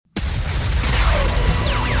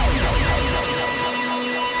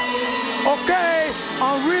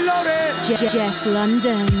Jeff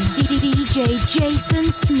London, DJ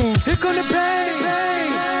Jason Smith. Here gonna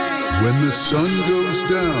bang. When the sun goes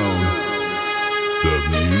down,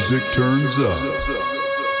 the music turns up.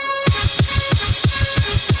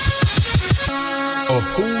 A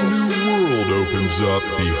whole new world opens up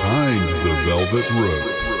behind the velvet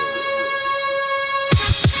rope.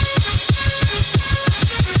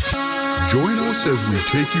 Join us as we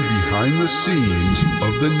take you behind the scenes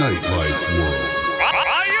of the nightlife world.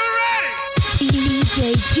 Are you ready?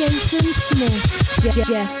 DJ Jason Smith,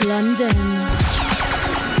 Jeff London.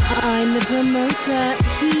 I'm the promoter,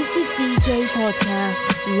 he's the DJ podcast,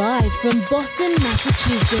 live from Boston,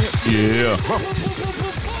 Massachusetts. Yeah.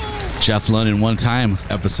 Jeff London, one time.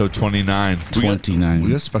 Episode 29. 29. We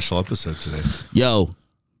got a special episode today. Yo,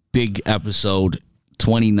 big episode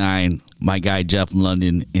 29. My guy Jeff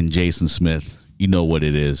London and Jason Smith. You know what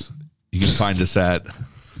it is. You can find us at,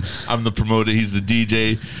 I'm the promoter, he's the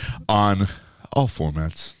DJ on all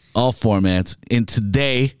formats. All formats. And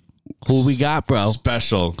today, who we got, bro?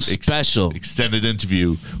 Special. Extended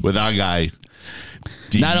interview with our guy.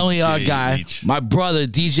 Not only our guy, Reach. my brother,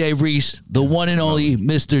 DJ Reach, the one and only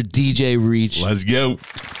Mr. DJ Reach. Let's go.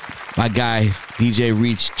 My guy, DJ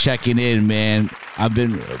Reach, checking in, man. I've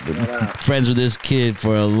been friends with this kid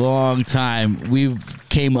for a long time. We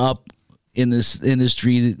came up in this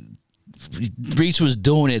industry. Reach was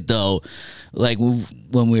doing it, though, like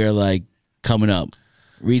when we were, like, coming up.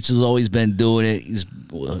 Reach has always been doing it. He's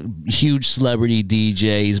a huge celebrity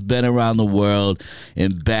DJ. He's been around the world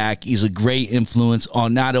and back. He's a great influence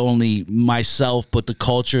on not only myself, but the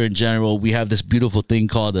culture in general. We have this beautiful thing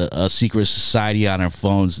called a secret society on our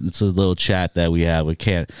phones. It's a little chat that we have. We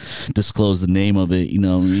can't disclose the name of it, you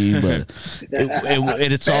know what I mean? But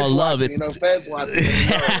and it's all love. Fans watching,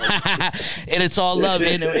 and it's all love.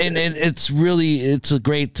 And it's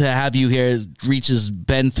great to have you here. Reach has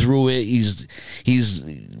been through it. He's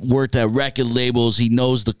worked at record labels. He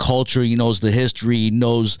knows the culture. He knows the history. He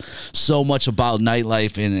knows so much about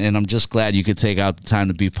nightlife, and I'm just glad you could take out the time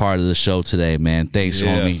to be part of the show today, man. Thanks,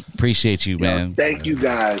 homie. Appreciate you, man. Thank you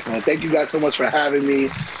guys, man. Thank you guys so much for having me.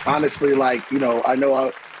 Honestly, like, I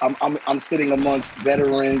know I'm sitting amongst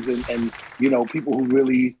veterans and people who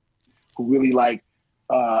really like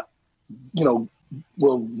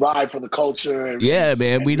will ride for the culture. And, yeah,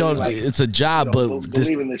 man. We don't. Like, it's a job, but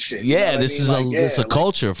believe in this shit. Yeah, this is it's a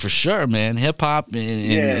culture for sure, man. Hip hop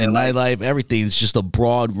and nightlife, everything. It's just a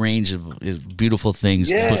broad range of beautiful things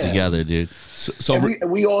to put together, dude. So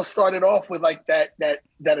we all started off with like that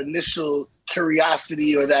initial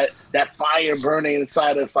curiosity or that fire burning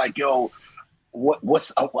inside us, like, yo,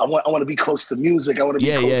 what's I want to be close to music. I want to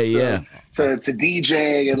be close to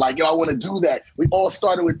DJing, and like, yo, I want to do that. We all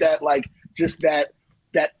started with that, like, just that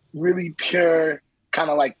really pure kind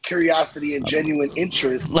of like curiosity and genuine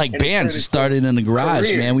interest. Like bands started in the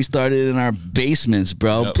garage, man. We started in our basements,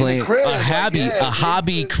 bro. Playing a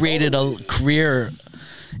hobby created a career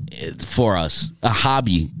for us. A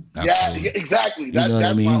hobby. Absolutely. Yeah, exactly.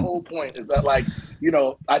 That's my whole point. Is that, like,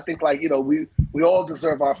 I think, like, we all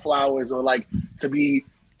deserve our flowers, or like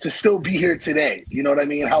to still be here today. You know what I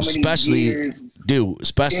mean? How many years? Dude,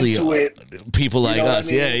 especially people like us.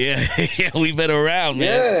 I mean? Yeah. We've been around, man.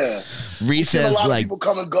 Yeah. Recess, a lot like, of people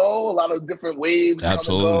come and go. A lot of different waves come and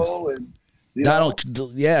go, and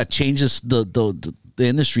changes the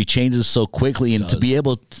industry changes so quickly, and to be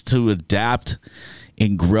able to adapt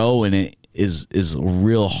and grow in it is a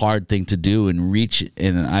real hard thing to do and reach.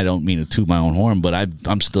 And I don't mean to toot my own horn, but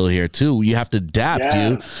I'm still here too. You have to adapt,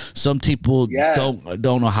 dude. Some people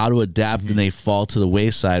don't know how to adapt, and they fall to the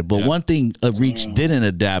wayside. But one thing Reach didn't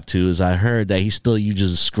adapt to is, I heard that he still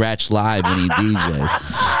uses Scratch Live when he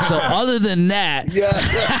DJs. So other than that,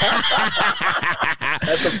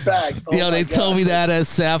 that's a fact. They told me that at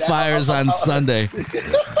Sapphires on Sunday.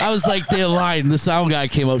 I was like, they're lying. The sound guy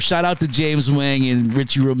came up. Shout out to James Wang and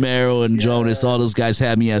Richie Romero and Jonas. All those guys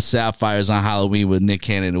had me at Sapphires on Halloween with Nick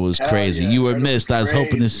Cannon. It was crazy. You were missed. I was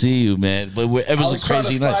hoping to see you, man. But it was a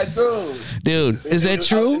crazy night. Dude, is that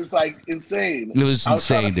true? It was like insane. It was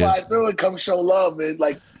insane, dude. Slide through and come show love, man.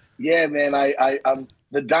 Like, yeah, man. I'm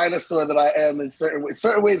the dinosaur that I am in certain ways.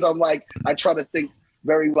 Certain ways, I'm like, I try to think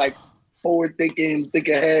very, like, forward thinking, think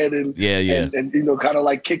ahead, and and kind of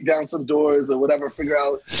like kick down some doors or whatever, figure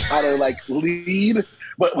out how to like lead.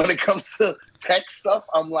 But when it comes to tech stuff,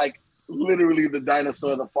 I'm like literally the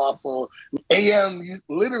dinosaur, the fossil. AM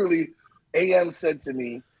said to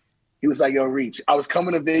me, he was like, yo, Reach, I was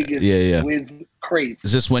coming to Vegas with crates.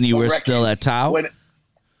 Is this when you were still at Tao? At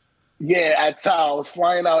Tao. I was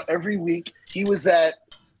flying out every week. He was at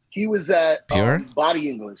Body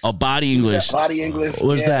English. Oh, Body English. Body English. What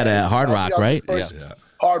was that at? Hard Rock, right?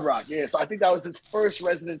 Hard Rock, yeah. So I think that was his first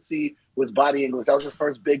residency was Body English. That was his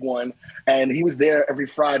first big one. And he was there every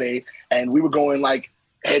Friday. And we were going like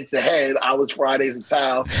head to head. I was Fridays in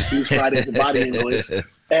Tao. He was Fridays in Body English.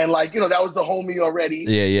 And like, that was the homie already.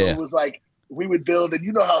 Yeah. So it was like, we would build,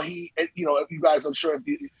 and how he, you guys, I'm sure,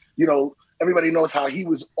 everybody knows how he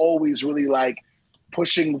was always really like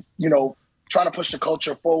pushing, trying to push the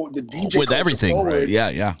culture forward, the DJ with everything, forward, right?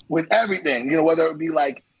 Yeah. With everything, whether it be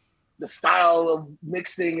like the style of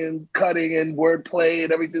mixing and cutting and wordplay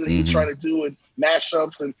and everything that he's trying to do and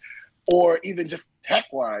mashups or even just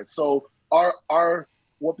tech wise. So our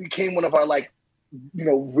what became one of our like,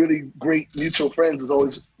 really great mutual friends is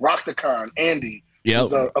always Rock the Con, Andy. Yeah,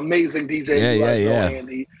 he's an amazing DJ. Yeah.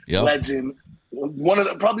 Andy, legend.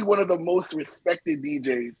 Probably one of the most respected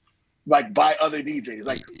DJs, like by other DJs.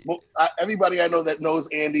 Like everybody I know that knows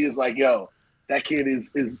Andy is like, yo, that kid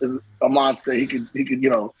is a monster. He could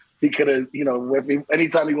have,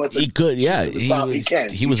 anytime he wants to, he could, yeah. He can.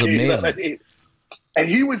 He was amazing. And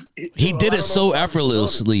he did it so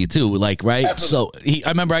effortlessly too, like, right? Effortless. So I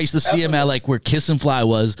remember I used to see him at like where Kiss and Fly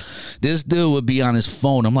was. This dude would be on his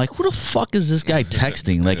phone. I'm like, who the fuck is this guy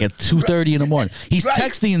texting? Like at 2:30 in the morning. He's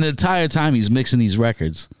texting the entire time he's mixing these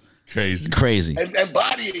records. Crazy. And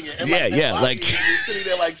bodying it. And like you're sitting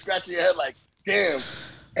there like scratching your head like, damn.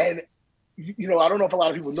 And I don't know if a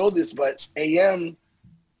lot of people know this, but AM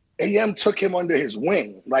took him under his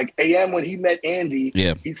wing. Like AM, when he met Andy,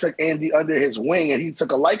 he took Andy under his wing and he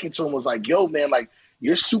took a liking to him, was like, yo, man, like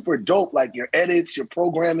you're super dope. Like your edits, your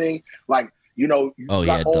programming, like, you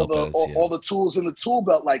got all the tools in the tool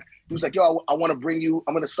belt. Like he was like, yo, I want to bring you,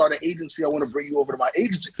 I'm going to start an agency. I want to bring you over to my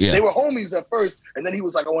agency. Yeah. They were homies at first. And then he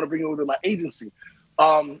was like, I want to bring you over to my agency.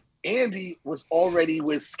 Andy was already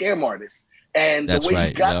with Scam Artists. And the way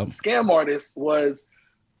he got Scam Artists was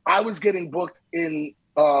I was getting booked in,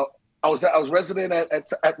 I was resident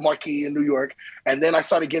at Marquee in New York, and then I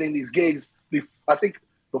started getting these gigs. I think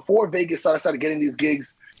before Vegas, I started getting these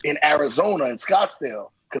gigs in Arizona, in Scottsdale,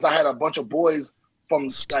 because I had a bunch of boys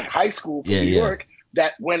from like high school from New York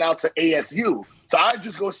that went out to ASU. So I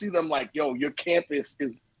just go see them like, yo, your campus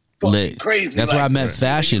is fucking crazy. That's where I met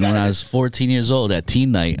Fashion when I was 14 years old at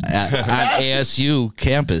Teen Night at ASU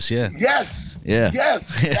campus. Yeah. Yes. Yeah. Yes.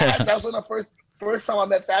 That was when I first time I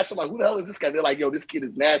met Fashion, I'm like, who the hell is this guy? They're like, yo, this kid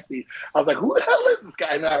is nasty. I was like, who the hell is this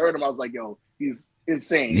guy? And I heard him. I was like, yo, he's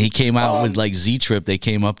insane. He came out with like Z-Trip. They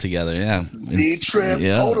came up together. Yeah. Z-Trip.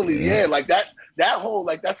 Totally. Yeah. Like that whole,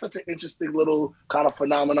 like, that's such an interesting little kind of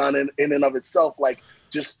phenomenon in and of itself. Like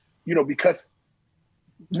just, because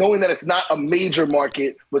knowing that it's not a major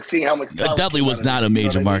market, but seeing how much talent it definitely was not a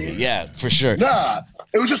major market. I mean? Yeah, for sure. Nah,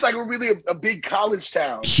 it was just like really a big college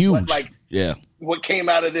town. Huge. But like, yeah. What came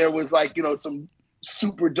out of there was like, some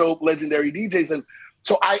super dope legendary DJs. And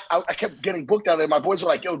so I kept getting booked out there. My boys were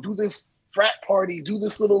like, yo, do this frat party, do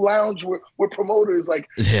this little lounge. We're promoters. So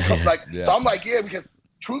I'm like, yeah, because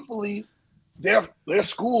truthfully, their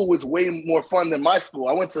school was way more fun than my school.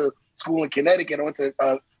 I went to school in Connecticut. I went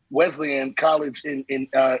to Wesleyan College in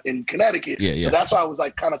Connecticut. So that's why I was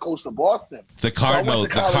like kind of close to Boston. The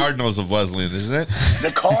Cardinals of Wesleyan, isn't it?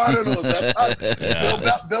 The Cardinals, that's us.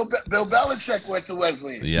 Bill Belichick went to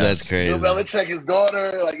Wesleyan. Yeah, that's crazy. Bill Belichick, his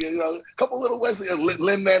daughter, like a couple little Wesleyan,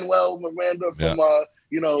 Lin-Manuel Miranda from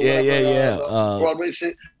Broadway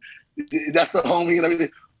shit. That's the homie and everything.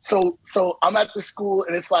 So I'm at the school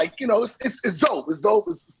and it's like, it's dope. It's dope.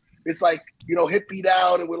 It's like, hippied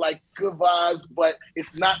out and with like good vibes, but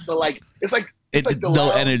it's not the like, it's like the no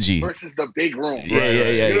lounge energy versus the big room.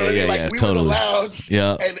 Yeah. Like we totally. were the lounge,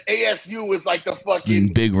 and ASU was like the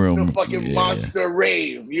fucking big room, the fucking monster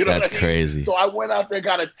rave. That's crazy. So I went out there,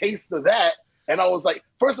 got a taste of that, and I was like,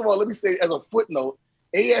 first of all, let me say as a footnote,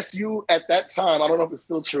 ASU at that time, I don't know if it's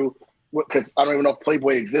still true, because I don't even know if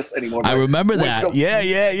Playboy exists anymore. I remember that.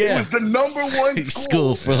 It was the number one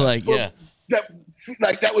school for like, that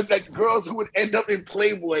was like girls who would end up in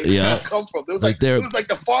Playboy come from. It was like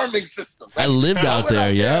the farming system. Right? I lived out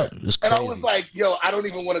there. It was crazy. And I was like, yo, I don't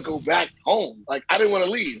even want to go back home. Like I didn't want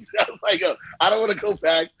to leave. I was like, yo, I don't want to go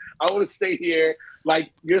back. I want to stay here.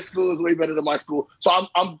 Like your school is way better than my school. So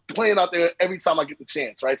I'm playing out there every time I get the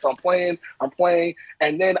chance, right? So I'm playing,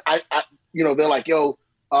 and then I they're like, yo,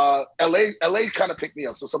 LA kind of picked me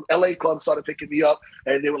up. So some LA clubs started picking me up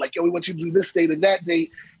and they were like, yo, we want you to do this date and that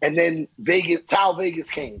date. And then Tao Vegas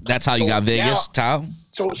came. That's how you got Vegas, Tao?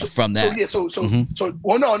 So from that. So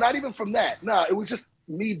well, no, not even from that. No, it was just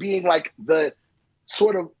me being like the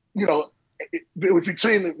sort of,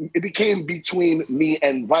 it became between me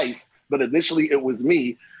and Vice, but initially it was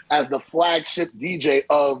me as the flagship DJ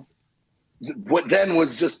of what then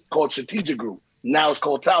was just called Strategic Group. Now it's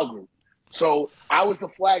called Tao Group. So I was the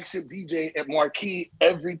flagship DJ at Marquee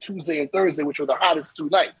every Tuesday and Thursday, which were the hottest 2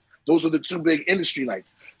 nights. Those were the 2 big industry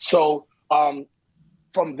nights. So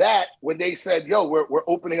from that, when they said, yo, we're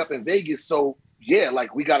opening up in Vegas, so yeah,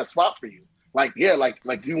 like we got a spot for you. Like, yeah,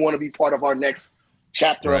 like you want to be part of our next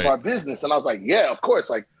chapter of our business? And I was like, yeah, of course,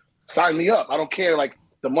 like sign me up. I don't care. Like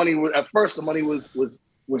the money was, at first the money was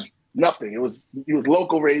nothing. It was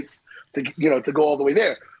local rates to go all the way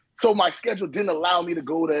there. So my schedule didn't allow me to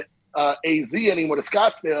go to AZ anymore, to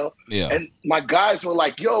Scottsdale. Yeah. And my guys were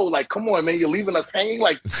like, yo, like, come on, man, you're leaving us hanging.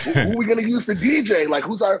 Like, who are we going to use to DJ? Like,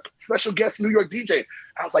 who's our special guest New York DJ?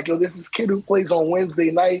 I was like, yo, this is kid who plays on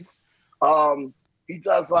Wednesday nights. He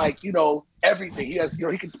does like, everything. He has,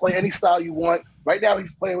 he can play any style you want. Right now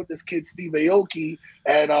he's playing with this kid, Steve Aoki,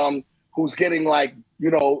 and who's getting like,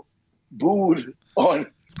 booed for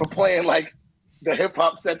playing like the hip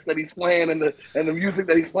hop sets that he's playing and the music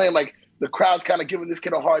that he's playing. Like, the crowd's kind of giving this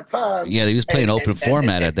kid a hard time. Yeah, he was playing open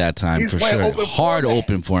format at that time, for sure. Hard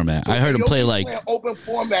open format. So I heard him play like open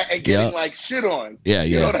format and getting like shit on. Yeah,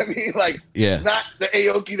 you know what I mean? Like, not the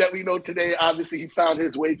Aoki that we know today. Obviously, he found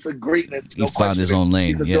his way to greatness. He found his own lane.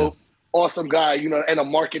 He's a dope, awesome guy, and a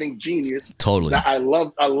marketing genius. Totally. I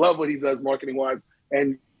love what he does marketing wise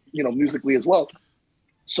and musically as well.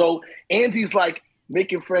 So Andy's like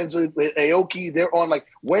making friends with Aoki. They're on like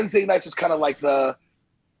Wednesday nights was kind of like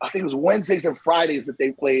I think it was Wednesdays and Fridays that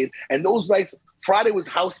they played. And those nights, Friday was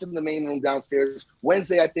house in the main room downstairs.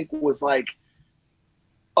 Wednesday, I think, was like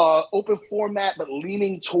open format, but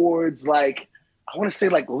leaning towards like, I want to say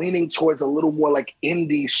like leaning towards a little more like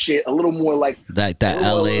indie shit, a little more like that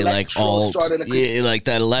LA, like alt, like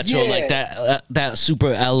that electro, like that super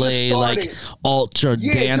LA, like ultra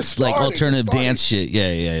dance, like alternative dance shit.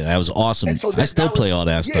 Yeah, that was awesome. So I still play all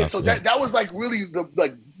that stuff. So that was like really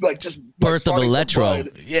the like just birth of electro.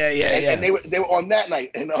 Yeah. And they were on that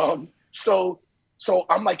night, and so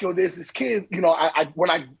I'm like, yo, there's this kid, I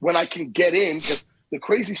when I can get in, because the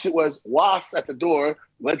crazy shit was Was at the door.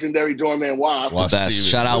 Legendary doorman Was.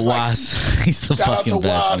 Shout out Was. He's the fucking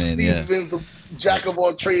best, man. Stevens, the jack of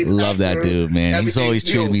all trades. Love that dude, man. He's always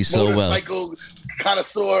treated me so well. Motorcycle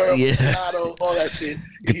connoisseur, all that shit.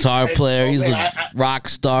 Guitar player. He's a rock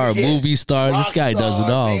star, a movie star. This guy does it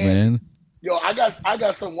all, man. Yo, I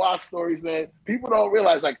got some Was stories, man. People don't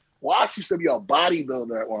realize, like, Was used to be a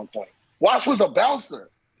bodybuilder at one point. Was was a bouncer.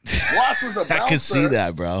 Was was a bouncer. I can see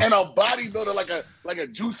that, bro. And a bodybuilder, like a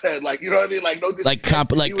juice head, like, you know what I mean? Like, no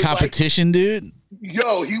disrespect. Like competition, dude.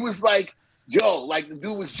 Yo, he was like, like the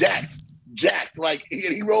dude was jacked. Like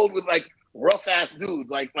he rolled with like rough ass dudes.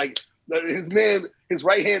 Like his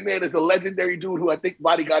right hand man is a legendary dude who I think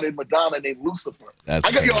bodyguarded Madonna named Lucifer.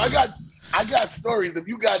 I got stories. If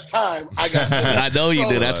you got time, I got stories. I know you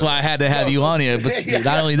do. That's why I had to have you on here. But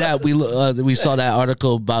not only that, we saw that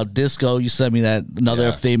article about Disco. You sent me that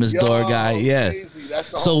another famous door guy. Yeah.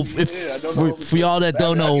 So for y'all that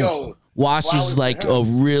don't know, Was is like a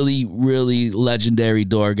really, really legendary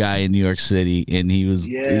door guy in New York City, and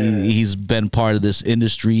he's been part of this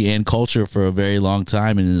industry and culture for a very long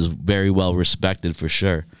time, and is very well respected for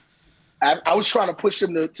sure. I was trying to push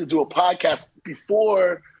him to do a podcast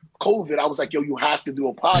before COVID. I was like, yo, you have to do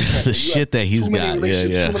a podcast. The shit that he's got. Too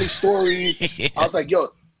many stories. I was like, yo,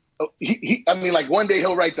 I mean, like one day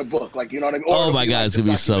he'll write the book. Like, you know what I mean? Oh my God, it's going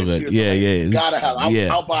to be so good. Yeah. Gotta have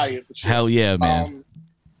it. I'll buy it for sure. Hell yeah, man.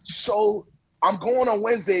 So I'm going on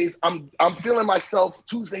Wednesdays. I'm feeling myself.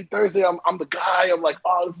 Tuesday, Thursday, I'm the guy. I'm like,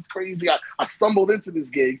 oh, this is crazy. I stumbled into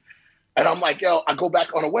this gig. And I'm like, yo, I go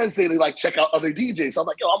back on a Wednesday to like check out other DJs. So I'm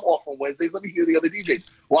like, yo, I'm off on Wednesdays. Let me hear the other DJs.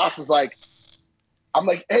 Was is like, I'm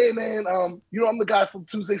like, hey man, I'm the guy from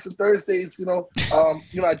Tuesdays and Thursdays, I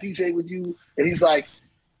DJ with you. And he's like,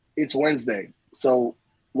 it's Wednesday. So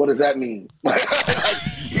what does that mean?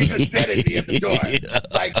 He just dead at me at the door.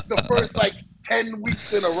 Like the first 10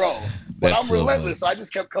 weeks in a row. But I'm relentless. So I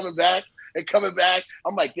just kept coming back.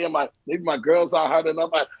 I'm like, damn, maybe my girls aren't hard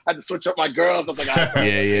enough. I had to switch up my girls. I was like, I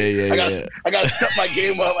got to step my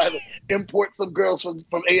game up. I had to import some girls from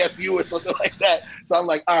ASU or something like that. So I'm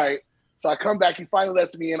like, all right. So I come back. He finally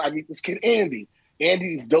lets me in. I meet this kid, Andy.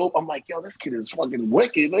 Andy's dope. I'm like, yo, this kid is fucking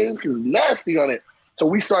wicked, man. This kid is nasty on it. So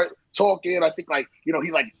we start talking. I think he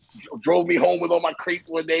drove me home with all my crates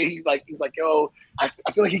one day. He's like, yo, I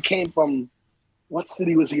feel like he came from, what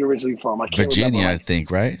city was he originally from? I can't Virginia, remember. I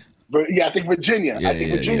think, right? Yeah, I think Virginia.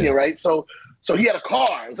 Virginia, right? So he had a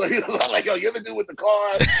car. So he was like, yo, you ever do with the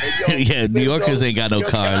car? And, yo, New Yorkers ain't got no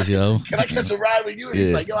cars, yo. Can I catch a ride with you? And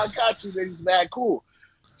he's like, yo, I got you. And he's mad cool.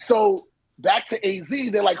 So back to AZ,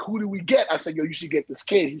 they're like, who do we get? I said, yo, you should get this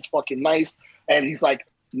kid. He's fucking nice. And he's like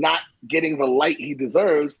not getting the light he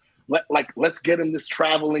deserves. let's get him this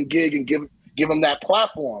traveling gig and give him that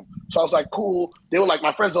platform. So I was like, cool. They were like,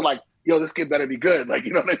 my friends were like, yo, this kid better be good. Like,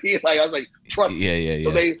 you know what I mean? Like, I was like, trust me.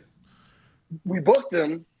 So we booked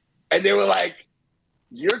him, and they were like,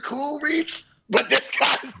 you're cool, Reach? But this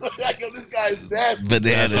guy's like, yo, this guy's nasty. But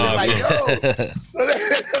that's awesome. awesome. Like, yo.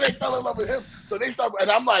 So they fell in love with him. So they started, and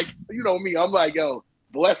I'm like, you know me, I'm like, yo,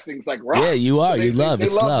 blessings, like rock. Yeah, you are. So You love.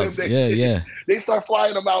 It's love. Him. They start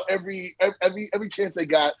flying him out every chance they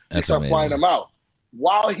got. They start flying him out.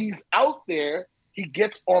 While he's out there, he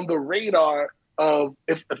gets on the radar of,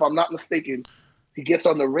 if I'm not mistaken, he gets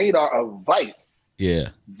on the radar of Vice. Yeah.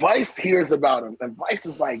 Vice hears about him, and Vice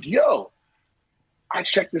is like, yo, I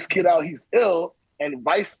checked this kid out. He's ill. And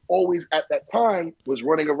Vice always at that time was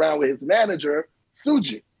running around with his manager,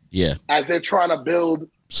 Suji. Yeah. As they're trying to build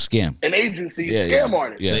an agency, scam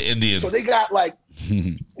artist. Yeah. The Indian. So they got like,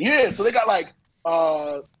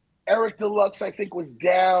 Eric Deluxe, I think, was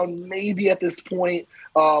down maybe at this point.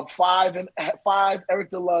 5 Eric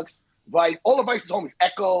Deluxe, Vice, all of Vice's homies,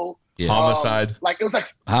 Echo. Yeah. Homicide. It was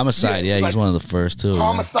like Homicide, he's one of the first too.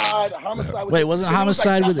 Homicide. Wait, wasn't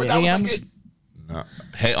Homicide with the AMs? No.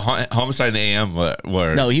 Hey, Homicide and AM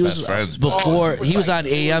were no, he was friends before. He was on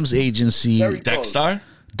AM's agency, Dexstar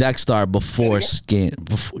before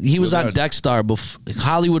Scam. He was on Dexstar before.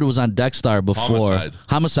 Hollywood was on Dexstar before.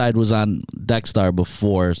 Homicide was on Dexstar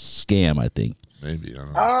before Scam, I think. Maybe. I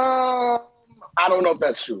don't know. I don't know if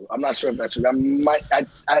that's true. I'm not sure if that's true.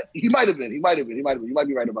 He might have been. You might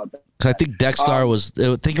be right about that. I think Dexstar was.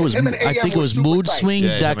 I think it was Mood Swing,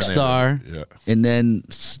 Dexstar, and then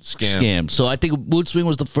Scam. So I think Mood Swing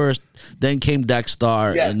was the first. Then came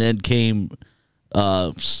Dexstar, and then came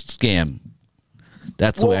Scam.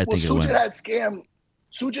 That's the way I think it went.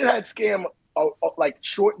 Sujit had Scam like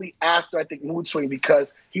shortly after, I think, Mood Swing,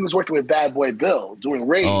 because he was working with Bad Boy Bill doing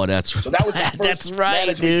Rage. Oh, that's right. So that was his first that's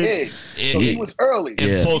right, dude. Gig. So he was early.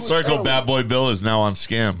 In full circle, early. Bad Boy Bill is now on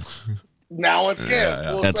Scam. Now on Scam.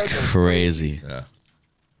 Yeah. That's circle. Crazy. Yeah.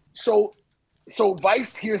 So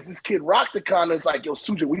Vice hears this kid rock the con and it's like, yo,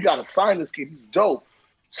 Sujit, we got to sign this kid. He's dope.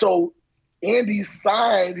 So Andy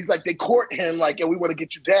signed. He's like, they court him like, yo, we want to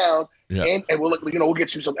get you down. Yeah. And we'll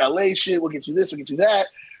get you some LA shit. We'll get you this. We'll get you that.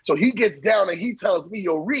 So he gets down and he tells me,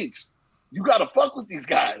 yo, Reach, you got to fuck with these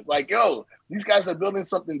guys. Like, yo, these guys are building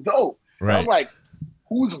something dope. Right. I'm like,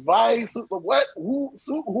 who's Vice? What?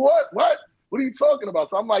 What? What are you talking about?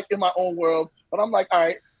 So I'm like in my own world, but I'm like, all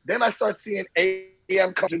right. Then I start seeing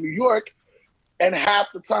AM come to New York, and half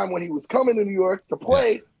the time when he was coming to New York to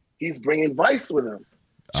play, he's bringing Vice with him.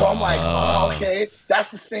 So I'm like, oh, okay, that's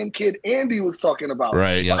the same kid Andy was talking about.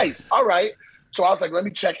 Right. Vice. All right. So I was like, let me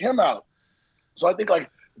check him out. So I think like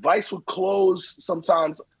Vice would close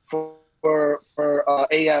sometimes for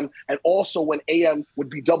AM, and also when AM would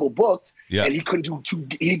be double booked and he couldn't do two,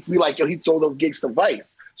 he'd be like, yo, he'd throw those gigs to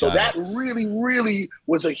Vice. So that really, really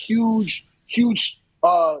was a huge,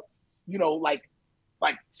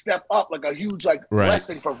 like step up, like a huge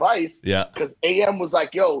blessing for Vice. Yeah. Because AM was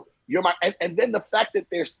like, yo, you're my, and then the fact that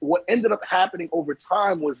what ended up happening over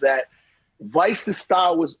time was that Vice's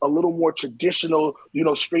style was a little more traditional,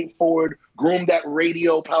 straightforward, groomed that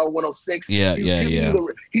radio, Power 106. He's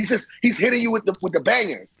hitting you with the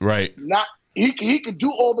bangers. Right. Not he could do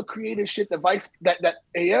all the creative shit that Vice that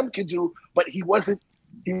AM could do, but he wasn't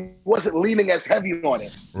leaning as heavy on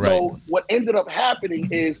it. Right. So what ended up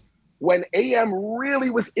happening is when AM really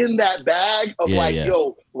was in that bag of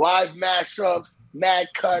yo, live mashups, mad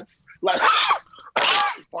cuts, like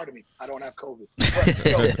pardon me, I don't have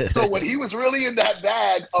COVID. But, so when he was really in that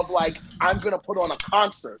bag of like, I'm going to put on a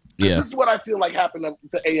concert. This is what I feel like happened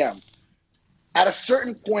to AM. At a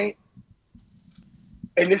certain point,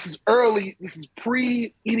 and this is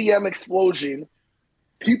pre-EDM explosion,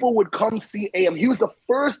 people would come see AM. He was the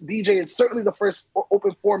first DJ and certainly the first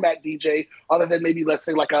open format DJ, other than maybe, let's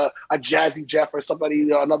say, like a Jazzy Jeff or somebody,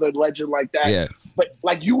 another legend like that. Yeah. But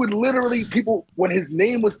like you would literally, people, when his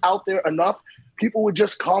name was out there enough, people would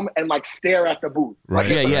just come and like stare at the booth.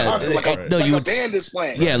 Right. A band is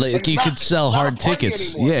playing. Yeah, like you could sell hard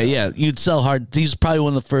tickets. Yeah. You'd sell hard. He's probably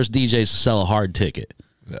one of the first DJs to sell a hard ticket.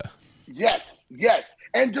 Yeah. Yes.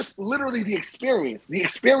 And just literally the experience. The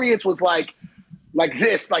experience was like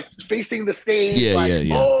this, like facing the stage.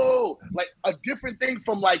 Oh, like a different thing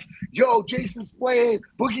from like, yo, Jason's playing,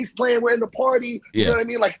 Boogie's playing, we're in the party. You know what I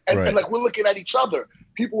mean? Like, and like we're looking at each other.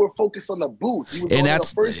 People were focused on the booth. He was one of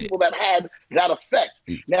the first people that had that effect.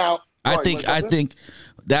 Now, I think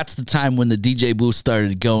that's the time when the DJ booth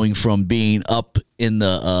started going from being up in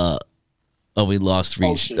the. We lost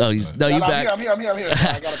Reach. I'm here.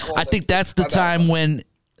 I think that's the time when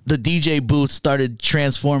the DJ booth started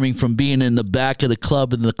transforming from being in the back of the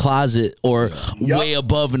club in the closet or way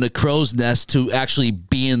above in the crow's nest to actually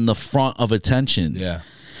being the front of attention. Yeah.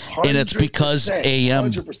 And it's because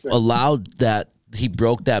AM 100%. allowed that. He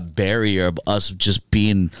broke that barrier of us just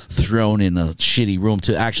being thrown in a shitty room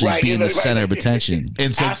to actually be in the center of attention.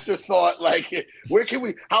 And so, Afterthought, like, where can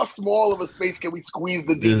we? How small of a space can we squeeze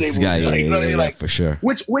the DJ? This guy, like, for sure.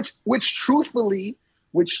 Which truthfully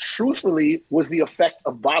was the effect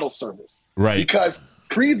of bottle service, right? Because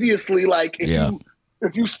previously, like,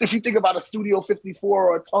 if you think about a Studio 54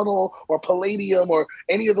 or a Tunnel or Palladium or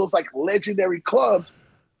any of those like legendary clubs,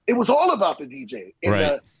 it was all about the DJ in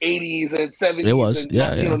the 80s and 70s. It was, and,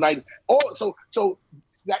 90s. So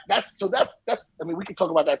that's. I mean, we can talk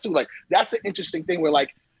about that too. Like, that's an interesting thing where like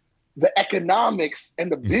the economics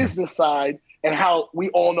and the business side and how we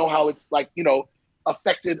all know how it's like, you know,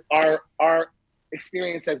 affected our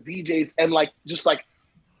experience as DJs and like just like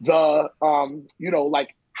the you know,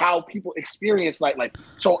 like how people experience nightlife.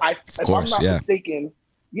 So if I'm not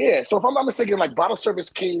mistaken, like bottle service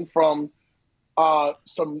came from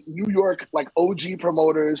some New York like OG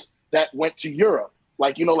promoters that went to Europe,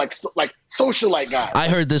 like, you know, like socialite guys. I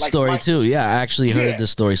heard this story too. Yeah, I actually heard this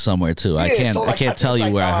story somewhere too. I can't tell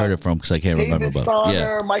you where I heard it from because I can't remember. David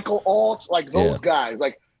Sonner, Michael Alt, like those guys,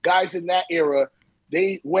 like guys in that era,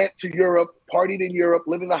 they went to Europe, partied in Europe,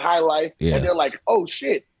 living the high life, and they're like, oh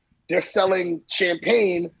shit, they're selling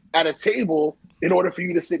champagne at a table in order for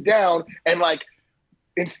you to sit down, and like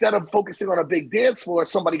instead of focusing on a big dance floor,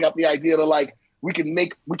 somebody got the idea to like, we can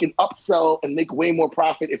upsell and make way more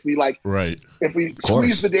profit if we like, if we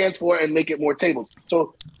squeeze the dance floor and make it more tables.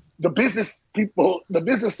 So the business people, the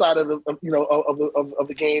business side of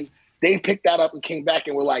the game, they picked that up and came back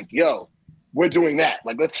and were like, yo, we're doing that.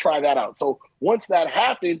 Like, let's try that out. So once that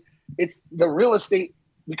happened, it's the real estate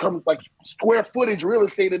becomes like square footage real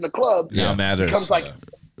estate in the club. Yeah, matters. Becomes like,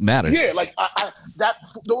 matters. Yeah, like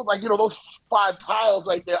those 5 tiles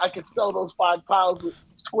right there, I could sell those 5 tiles,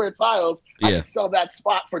 square tiles. I could sell that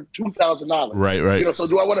spot for $2,000. Right. You know, so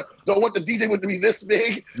do I want the DJ to be this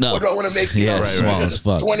big? No. Or do I want to make small as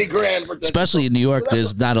fuck. $20,000 for especially in New York,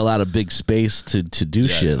 there's not a lot of big space to do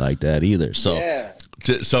shit like that either. So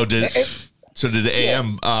did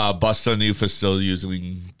AM bust on you for still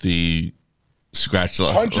using the scratch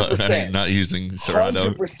lock? 100%. Not using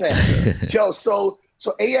Serato. 100%. Yo, so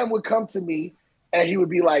AM would come to me and he would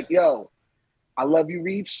be like, yo, I love you,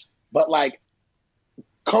 Reach, but like,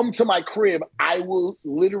 come to my crib. I will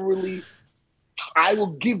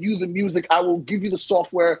give you the music. I will give you the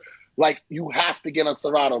software. Like, you have to get on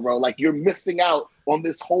Serato, bro. Like, you're missing out on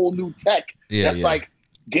this whole new tech that's like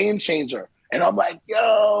game changer. And I'm like,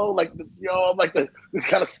 I'm like the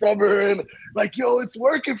kind of stubborn, like, yo, it's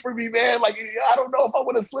working for me, man. Like, I don't know if I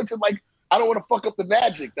want to switch it. Like, I don't want to fuck up the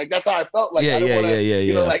magic. Like, that's how I felt. Like,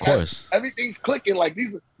 you know, like, of course. Everything's clicking. Like,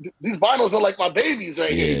 these vinyls are like my babies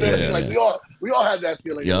right here. You know what I mean? Like, we all had that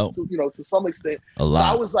feeling, to some extent. A lot. So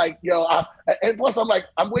I was like, yo, and plus I'm like,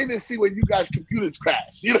 I'm waiting to see when you guys' computers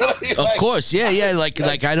crash. You know what I mean? Of course, yeah. Like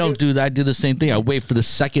I don't do that. I do the same thing. I wait for the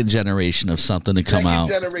second generation of something to come out.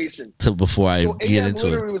 Generation. Before I get into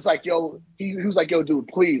it. Literally was like, yo, he was like, yo, dude,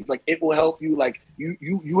 please, like, it will help you. Like,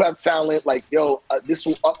 you have talent. Like, yo, this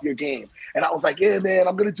will up your game. And I was like, yeah, man,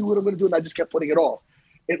 I'm gonna do it. And I just kept putting it off.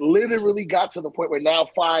 It literally got to the point where now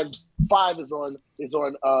 5 is on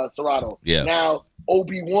Serato. Yeah. Now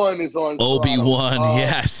Obi-Wan is on Obi-Wan, Serato.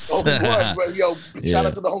 Yes. Obi-Wan, yo, shout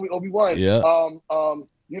out to the homie Obi-Wan. Yeah.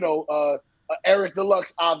 Eric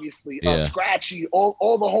Deluxe, obviously. Scratchy,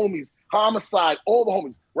 all the homies. Homicide, all the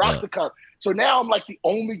homies. Rock the Con. So now I'm like the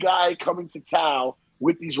only guy coming to town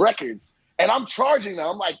with these records. And I'm charging them.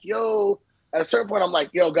 I'm like, yo, at a certain point, I'm like,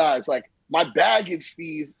 yo, guys, like, my baggage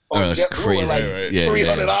fees on JetBlue are like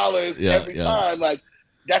 $300 every time. Like,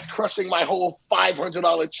 that's crushing my whole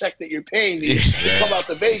 $500 check that you're paying me to come out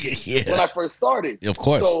to Vegas when I first started. Of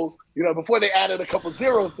course. So, you know, before they added a couple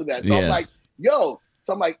zeros to that. So I'm like, yo.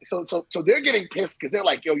 So I'm like, so they're getting pissed because they're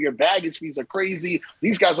like, yo, your baggage fees are crazy.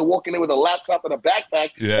 These guys are walking in with a laptop and a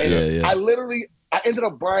backpack. I ended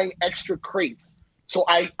up buying extra crates. So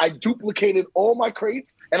I duplicated all my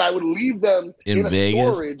crates and I would leave them in a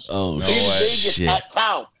storage in Vegas at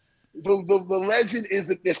town. The legend is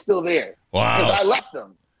that they're still there. Wow. Because I left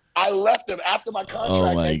them. I left them after my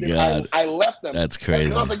contract ended. God. I left them. That's crazy.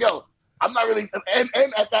 Because I was like, yo, I'm not really, and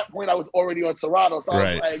at that point I was already on Serato, so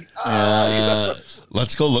I was like,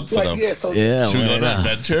 let's go look for them. Yeah, so should we go on an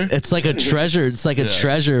adventure? It's like a treasure. It's like a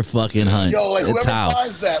treasure fucking hunt. Yo, like whoever Tao.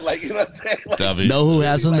 finds that, like, you know what I'm saying? Like, know who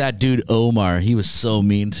has him? That dude Omar. He was so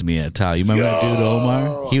mean to me at Tao. You remember that dude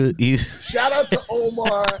Omar? He shout out to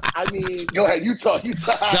Omar. I mean, go ahead, you talk. No,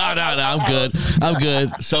 I'm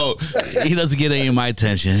good. So he doesn't get any of my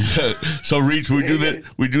attention. So Reach, we do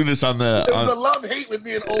this on the. It was a love-hate with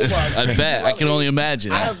me and Omar. I bet. I can only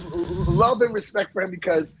imagine. I have love and respect for him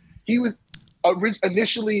because he was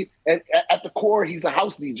initially at the core, he's a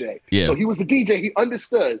house DJ. Yeah. So he was a DJ. He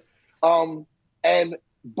understood.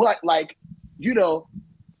 But like, you know,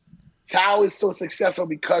 Tao is so successful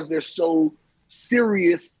because they're so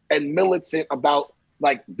serious and militant about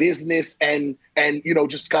like business and you know,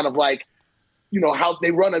 just kind of like, you know, how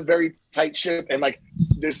they run a very tight ship, and like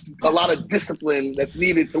there's a lot of discipline that's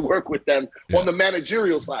needed to work with them on the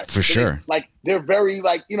managerial side. For sure. They're very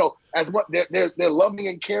like, you know, as what they're loving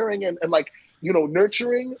and caring and like, you know,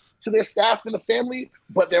 nurturing to their staff and the family,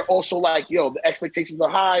 but they're also like, yo, the expectations are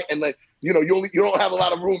high, and like, you know, you don't have a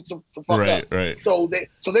lot of room to fuck up. Right. So they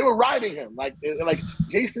were riding him. Like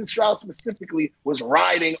Jason Strauss specifically was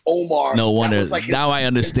riding Omar. No wonder. Like now I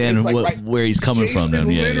understand where he's coming Jason from. Then,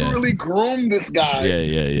 literally groomed this guy.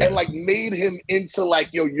 Yeah. And like made him into like,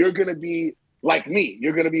 yo, you're gonna be like me.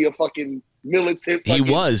 You're gonna be a fucking militant. He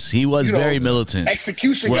was very militant.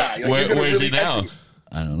 Execution guy. Like, where is he now?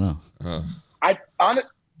 I don't know. I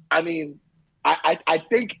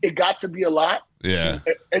think it got to be a lot. Yeah.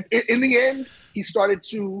 In the end, he started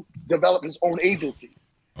to develop his own agency.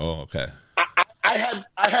 Oh, okay. I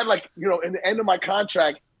had like, you know, in the end of my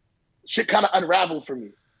contract, shit kind of unraveled for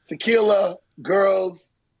me. Tequila,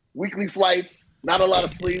 girls, weekly flights, not a lot of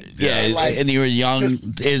sleep. Yeah, and you were young.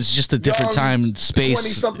 It's just a different time, space.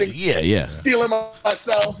 20-something. Yeah. Feeling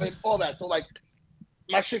myself and all that. So like,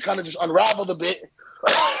 my shit kind of just unraveled a bit.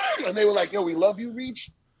 And they were like, yo, we love you, Reach.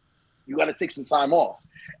 You got to take some time off.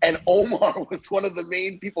 And Omar was one of the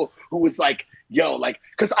main people who was like, yo, like,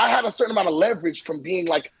 because I had a certain amount of leverage from being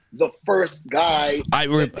like the first guy.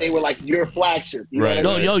 They were like your flagship. You know what I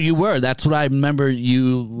mean? No, you were. That's what I remember.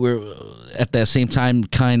 You were at that same time,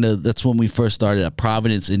 kind of. That's when we first started at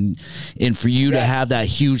Providence, and for you to have that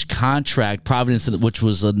huge contract, Providence, which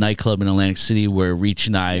was a nightclub in Atlantic City where Reach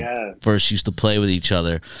and I first used to play with each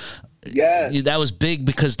other. Yes, that was big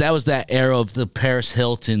because that was that era of the Paris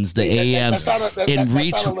Hiltons, the AMs, and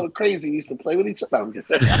Reach. That sounded a little crazy. We used to play with each other.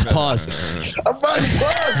 Pause. But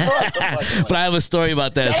I have a story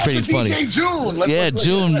about that. It's pretty funny. DJ June.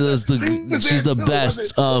 June was she's the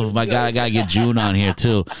best. Oh my god, I gotta get June on here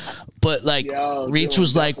too. But like, Reach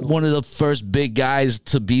was like one of the first big guys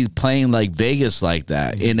to be playing like Vegas like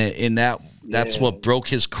that. That's what broke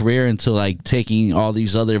his career into like taking all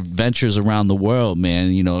these other ventures around the world,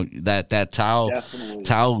 man. You know, that Tao,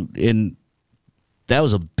 and that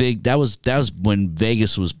was when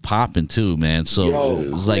Vegas was popping too, man. So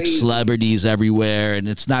it was like celebrities everywhere, and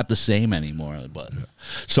it's not the same anymore. But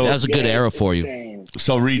so that was a good era for you.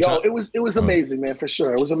 So Reach, it was amazing, man, for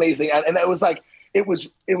sure. It was amazing, and it was like it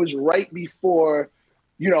was right before,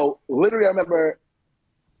 you know, literally I remember.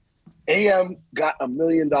 AM got $1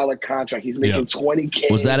 million contract. He's making $20K.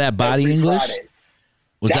 Was that at Body English? Friday.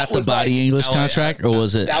 Was that the Body English contract, or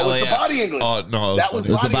was it? That was the Body English. Oh no, that was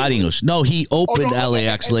the Body English. No, he opened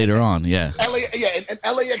LAX later on. Yeah, and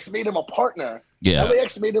LAX made him a partner. Yeah,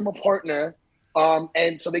 LAX made him a partner,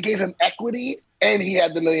 and so they gave him equity, and he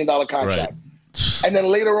had the $1 million contract. Right. And then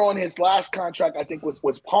later on, his last contract, I think, was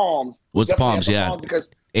Palms. Palms, because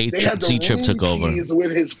C-Trip took over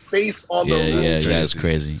with his face on the roof. Yeah, that's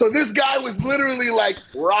crazy. So this guy was literally like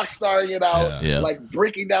rock starring it out, like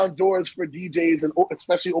breaking down doors for DJs and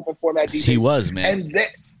especially open format DJs. He was, man.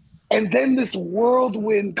 And then this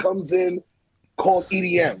whirlwind comes in called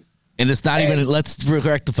EDM. And it's not even, let's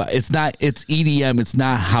rectify, it's EDM, it's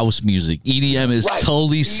not house music. EDM is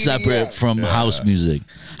totally separate from house music.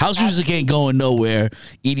 House music ain't going nowhere.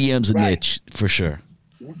 EDM's a niche, for sure.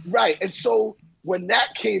 Right. And so when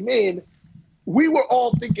that came in, we were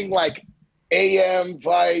all thinking like AM,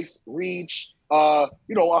 Vice, Reach, a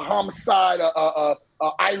Homicide,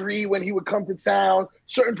 Irie when he would come to town.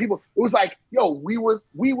 Certain people, it was like, yo, we were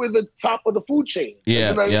the top of the food chain. Yeah,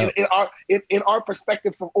 in our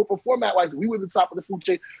perspective from open format wise, we were the top of the food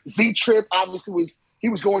chain. Z-Trip obviously was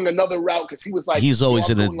going another route because he was like he's always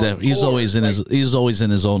in his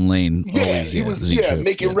own lane. Yeah, always, he was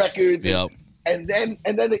making records. And then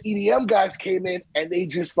the EDM guys came in and they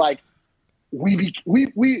just like we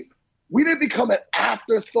didn't become an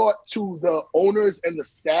afterthought to the owners and the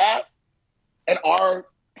staff and our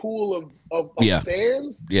pool of Yeah.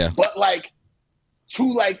 fans. Yeah. But like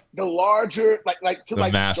to like the larger like to The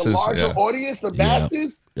like masses, the larger yeah. audience, the Yeah.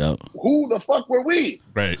 masses, Yep. who the fuck were we?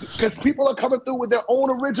 Right. Because people are coming through with their own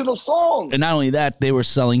original songs. And not only that, they were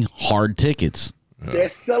selling hard tickets. They're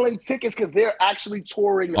selling tickets because they're actually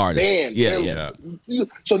touring Artists. bands. Yeah, They're-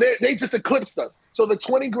 So they just eclipsed us. So the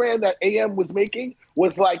 20 grand that AM was making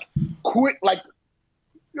was like quick, like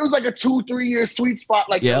it was like a 2-3 year sweet spot.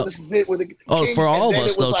 Like, Yeah. yo, this is it with the Oh, Kings. for all And of then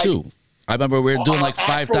us it was though like, too. I remember we were doing like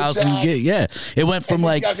 5,000 Afrojack. gig. Yeah, it went from And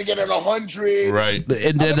like, you guys are getting 100. Right.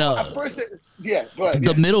 and then At first, yeah, go ahead.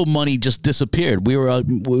 the yeah. middle money just disappeared. We were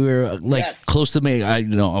like Yes. close to make. I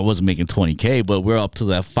wasn't making 20K, but we're up to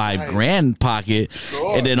that $5,000 pocket.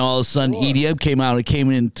 Sure. And then all of a sudden, Sure. EDM came out. It came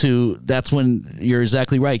into. That's when you're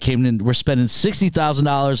exactly right. Came in. We're spending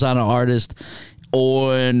 $60,000 on an artist.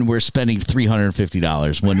 And we're spending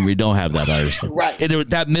 $350 when we don't have that artist. Right.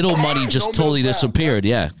 That middle money just No totally middle ground, disappeared.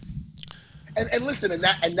 Yeah. And listen, and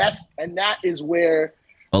that is where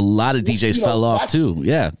A lot of DJs You know, fell off that's- too.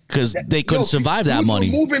 Yeah, because they couldn't survive that dudes were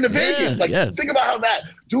money. Moving to Vegas, like yeah. think about how that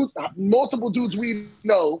multiple dudes we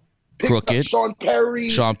know. picked up Crooked. Sean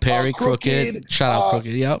Perry, Crooked. Shout out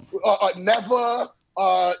Crooked. Yep. Neva,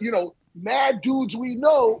 mad dudes we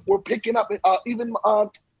know were picking up. Even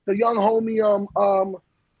the young homie,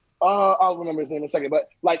 I'll remember his name in a second, but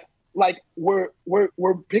like we're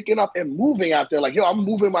picking up and moving out there. Like, yo, I'm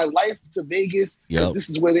moving my life to Vegas because Yep. this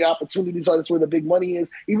is where the opportunities are. This is where the big money is.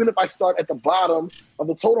 Even if I start at the bottom of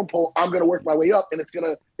the totem pole, I'm gonna work my way up, and it's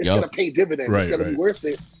gonna pay dividends. Right, it's gonna be right. worth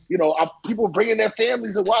it. People bringing their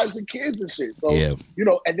families and wives and kids and shit. So Yeah.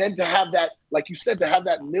 and then to have that, like you said, to have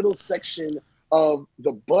that middle section of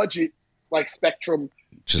the budget like spectrum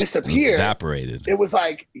Just disappear. evaporated. It was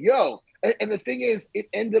like, yo, and the thing is, it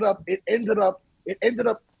ended up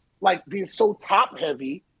like being so top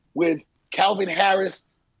heavy with Calvin Harris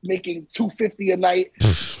making $250 a night,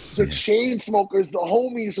 the chain smokers, the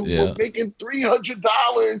homies who Yeah. were making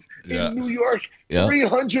 $300 Yeah. in New York, Yeah.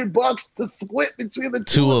 $300 to split between the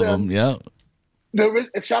Two of them. Yeah.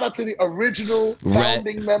 And shout out to the original Rhett.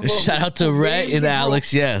 founding member. Shout out to who Rhett named and the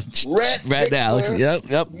Alex. Yeah. Rhett and Alex. Bixler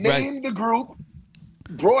Yep. Right. named the group,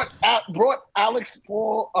 brought Alex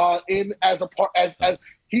Paul in as a part as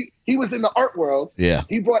he was in the art world. Yeah.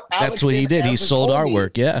 He brought Alex. That's what he in did. as He his sold homie.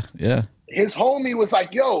 artwork. Yeah. Yeah. His homie was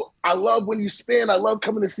like, "Yo, I love when you spin. I love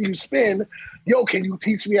coming to see you spin. Yo, can you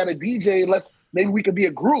teach me how to DJ? Maybe we could be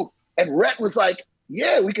a group." And Rhett was like,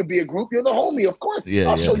 "Yeah, we could be a group. You're the homie, of course. Yeah,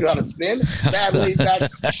 I'll yeah. show you how to spin." Mad laid back.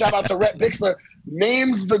 Shout out to Rhett Bixler.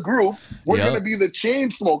 Names the group. We're Yep. gonna be the Chain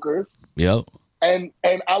Smokers. Yep. And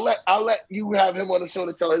I'll let you have him on the show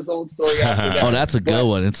to tell his own story after that. Oh, that's a good But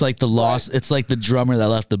one. It's like the lost. It's like the drummer that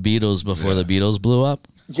left the Beatles before the Beatles blew up.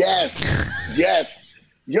 Yes.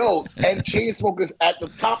 Yo, and chain smokers at the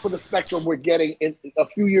top of the spectrum were getting a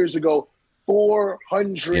few years ago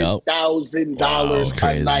 $400,000 a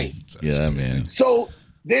Crazy. night. Yeah, man. So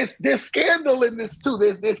there's scandal in this too.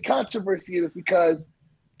 There's controversy in this because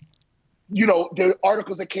there are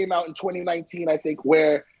articles that came out in 2019, I think,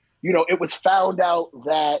 where it was found out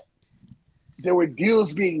that there were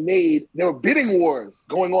deals being made. There were bidding wars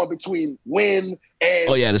going on between Win and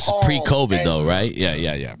Oh yeah, this is Palm pre-COVID and- though, right?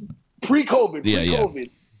 Yeah. Pre-COVID, Yeah.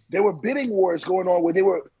 there were bidding wars going on where they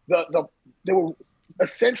were they were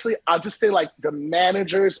essentially, I'll just say like the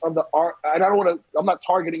managers of the art. And I'm not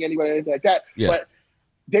targeting anybody or anything like that, Yeah. but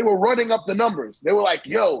they were running up the numbers. They were like,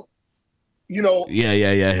 yo,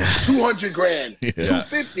 Yeah. 200 grand, Yeah.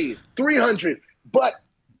 250, 300. But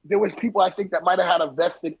there was people I think that might have had a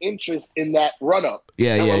vested interest in that run up.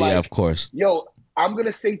 Yeah, were like, of course. Yo, I'm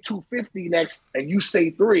gonna say 250 next, and you say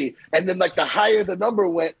 3, and then like the higher the number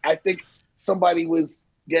went, I think somebody was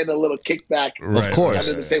getting a little kickback. Of course.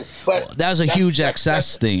 Under the table. But That was a huge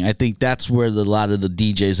access thing. I think that's where a lot of the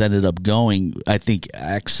DJs ended up going. I think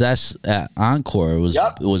access at Encore was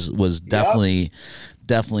Yep. was definitely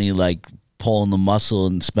like pulling the muscle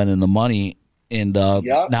and spending the money. And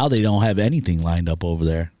now they don't have anything lined up over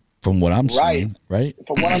there, from what I'm seeing. Right.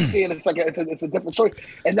 From what I'm seeing, it's like it's a different story,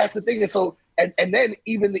 and that's the thing. And so, and then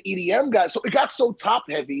even the EDM guys, so it got so top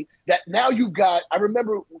heavy that now you've got. I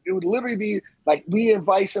remember it would literally be like me and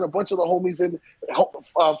Vice and a bunch of the homies in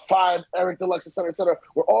Five, Eric Deluxe, et cetera.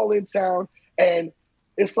 We're all in town, and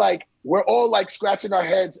it's like we're all like scratching our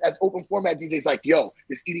heads as open format DJs. Like, yo,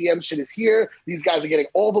 this EDM shit is here. These guys are getting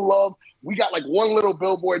all the love. We got like one little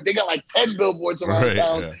billboard. They got like 10 billboards around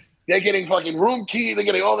town. Yeah. They're getting fucking room key. They're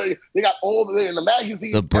getting they got all they're in the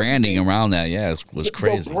magazines. The branding everything. around that, was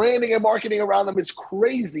crazy. The branding and marketing around them is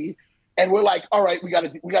crazy. And we're like, all right, we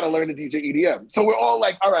gotta learn to DJ EDM. So we're all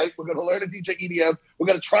like, all right, we're gonna learn to DJ EDM. We're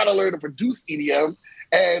gonna try to learn to produce EDM.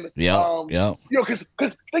 And yeah. you know, because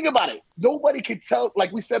think about it, nobody could tell.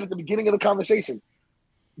 Like we said at the beginning of the conversation,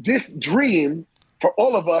 this dream for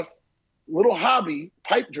all of us, little hobby,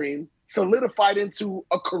 pipe dream, solidified into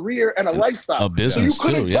a career and a lifestyle. A business so you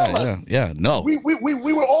couldn't too. tell us. No. We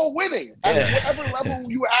were all winning at whatever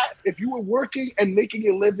level you were at. If you were working and making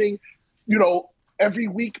a living, you know, every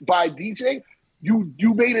week by DJing, you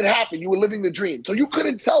made it happen. You were living the dream. So you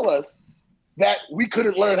couldn't tell us that we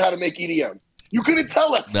couldn't learn how to make EDM. You couldn't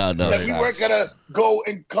tell us that we weren't gonna go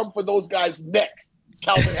and come for those guys next.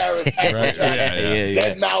 Calvin Harris,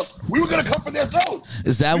 Dead Mouse. We were gonna come for their throats.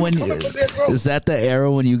 Is that is that the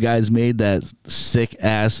era when you guys made that sick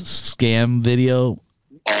ass scam video?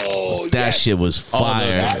 Oh, that shit was fire.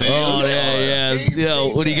 Yeah. You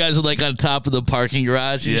know, when you guys were like on top of the parking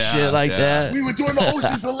garage and shit like that. We were doing the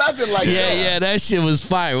Ocean's 11 like that. Yeah, that shit was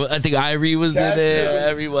fire. I think Irie was in there.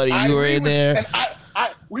 Everybody, you were in there.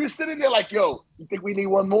 And we were sitting there like, yo, you think we need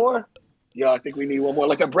one more? Yo, I think we need one more.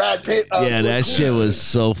 Like the Brad Pitt. That shit was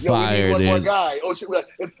so fire, we need one more dude. guy.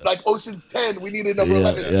 It's like Ocean's 10. We needed number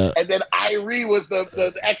 11. Yeah. And then Irie was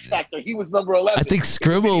the X Factor. He was number 11. I think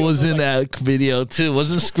Scribble was in that video too.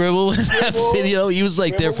 Wasn't Scribble in that video? He was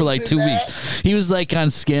like there for like 2 weeks. He was like on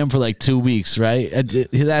Scam for like 2 weeks, right?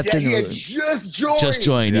 He had just joined. Just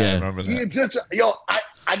joined, I remember that. He had just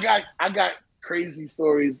I got crazy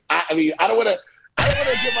stories. I mean, I don't want to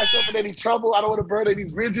get myself in any trouble. I don't want to burn any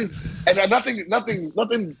bridges. And nothing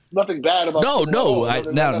bad about. No.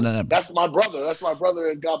 That's my brother. That's my brother,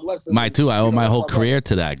 and God bless him. Mine too. I owe my whole career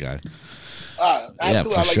to that guy.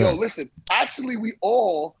 Absolutely. I'm like, yo, listen. Actually, we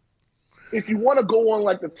all, if you want to go on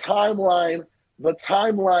like the timeline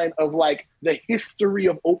of like the history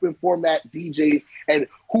of open format DJs and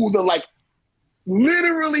who the like,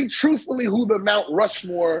 literally, truthfully, who the Mount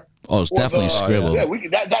Rushmore. Oh, it's definitely Scribble.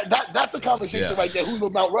 Yeah, that's a conversation right there. Who the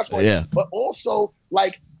Mount Rushmore? Yeah. But also,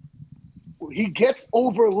 like, he gets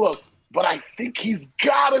overlooked, but I think he's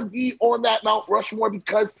gotta be on that Mount Rushmore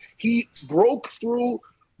because he broke through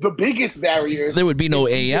the biggest barriers. There would be no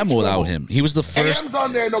AM without him. He was the first. AM's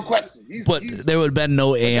on there, no question. But there would have been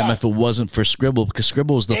no AM if it wasn't for Scribble, because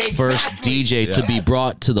Scribble was the first DJ to be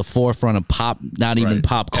brought to the forefront of pop, not even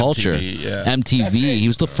pop culture. MTV. He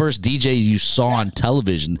was the first DJ you saw on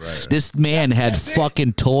television. This man had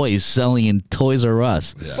fucking toys selling in Toys R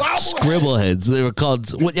Us. Scribbleheads. They were called.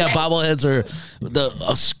 Bobbleheads are the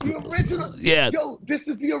original. Yeah. Yo, this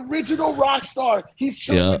is the original rock star. He's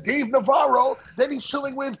chilling with Dave Navarro. Then he's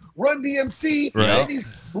chilling with Run DMC. Right. And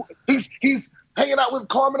he's hanging out with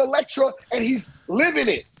Carmen Electra, and he's living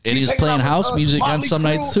it. And he's playing house music on some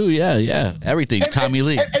nights too. Yeah. Everything. Tommy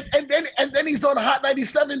Lee. And then he's on Hot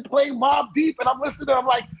 97 playing Mobb Deep, and I'm listening. I'm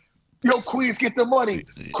like, yo, Queens, get the money.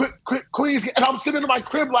 Queens, and I'm sitting in my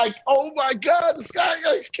crib like, oh my God, this guy,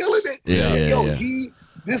 he's killing it.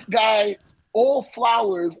 This guy, all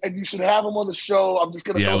flowers, and you should have him on the show. I'm just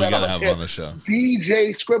gonna throw that out. Yeah, we gotta have him on the show.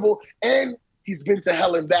 DJ Scribble, and he's been to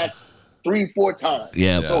hell and back 3-4 times.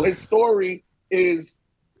 Yeah. So his story is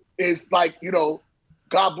like, you know,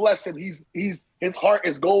 God bless him. His heart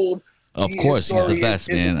is gold. Of course, he's the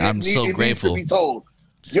best, man. I'm so grateful. Needs to be told.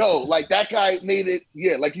 Yo, like that guy made it.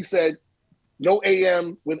 Yeah, like you said, no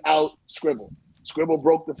AM without Scribble. Scribble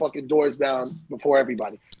broke the fucking doors down before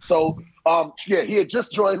everybody. So, he had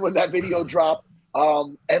just joined when that video dropped.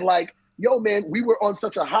 And like, yo, man, we were on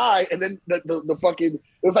such a high, and then the fucking,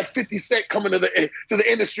 it was like 50 Cent coming to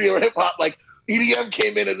the industry or hip hop. Like EDM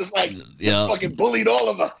came in and just like fucking bullied all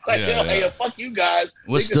of us. Like, hey, fuck you guys.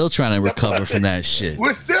 We're still trying to recover from that shit.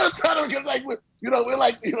 We're still trying to, because like, we're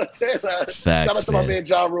like, you know what I'm saying? Facts, shout out to my man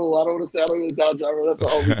Ja Rule. I don't want to say, I don't even doubt Ja Rule. That's a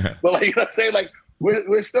homie. But like, you know what I'm saying? Like,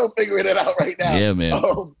 we're still figuring it out right now. Yeah,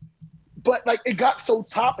 man. But like, it got so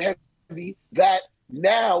top heavy that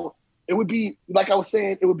now it would be, like I was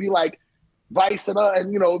saying, it would be like Vice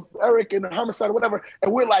and you know, Eric and Homicide or whatever.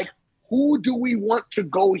 And we're like, who do we want to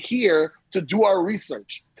go here to do our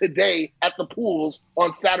research today at the pools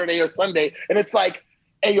on Saturday or Sunday? And it's like,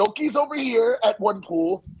 Aoki's over here at one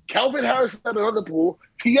pool, Calvin Harris at another pool,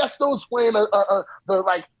 Tiesto's playing the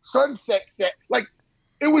like sunset set. Like,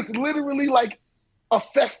 it was literally like a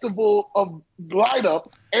festival of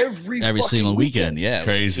lineup every single weekend. Yeah,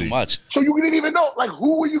 crazy. Too much. So you didn't even know, like,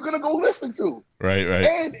 who were you gonna go listen to? Right.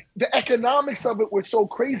 And the economics of it were so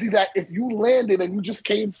crazy that if you landed and you just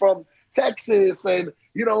came from Texas and,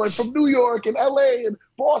 you know, and from New York and LA and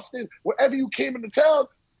Boston, wherever you came into town,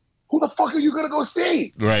 who the fuck are you gonna go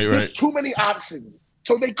see? There's too many options.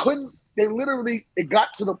 So it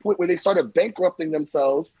got to the point where they started bankrupting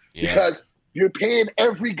themselves because you're paying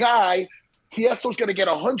every guy Tiesto's gonna get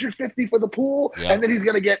 150 for the pool, and then he's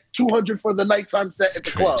gonna get 200 for the nighttime set at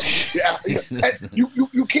the club. Yeah, and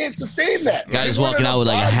you can't sustain that. Guys walking out with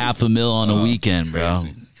like $500,000 on a weekend, bro.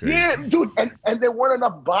 Crazy. Yeah, dude, and there weren't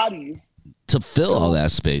enough bodies to fill all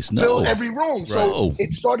that space. Fill every room. So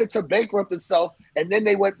it started to bankrupt itself, and then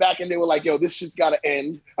they went back and they were like, "Yo, this shit's got to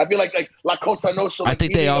end." I feel like La Cosa Nostra. I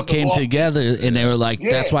think they all came together and they were like,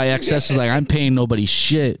 "That's why XS is like, I'm paying nobody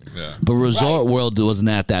shit." Yeah. But Resort World wasn't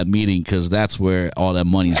at that meeting because that's where all that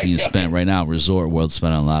money's being spent right now. Resort World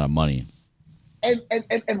spent a lot of money. And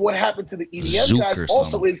what happened to the EDM guys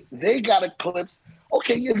also is they got eclipsed.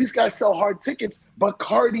 Okay, yeah, these guys sell hard tickets, but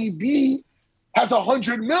Cardi B has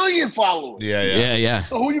 100 million followers. Yeah.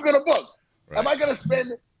 So who you gonna book? Right. Am I gonna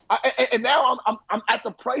spend? And now I'm at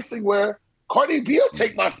the pricing where Cardi B will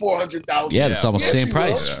take my 400,000. Yeah, it's almost the same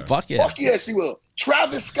price. Yeah. Fuck yeah. Fuck yeah, she will.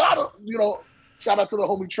 Travis Scott, shout out to the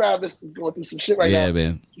homie Travis. He's going through some shit right now. Yeah,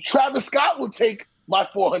 man. Travis Scott will take my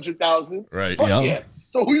 400,000. Right. Fuck yeah.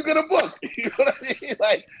 So who you gonna book? You know what I mean?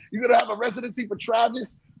 Like you're gonna have a residency for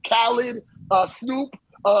Travis, Khaled, Snoop,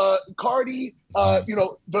 Cardi,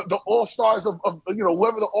 the all stars of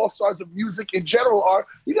whoever the all stars of music in general are.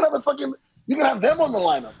 You're gonna have them on the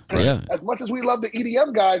lineup. Yeah. As much as we love the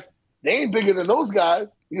EDM guys, they ain't bigger than those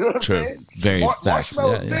guys. You know what I'm saying? Very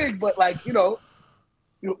Marshmello's big, but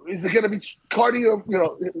is it gonna be Cardi or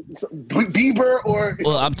Bieber or?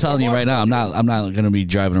 Well, I'm telling you right now, I'm not gonna be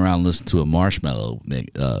driving around listening to a Marshmello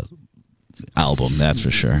album. That's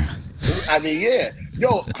for sure. I mean, yeah.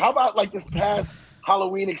 Yo, how about like this past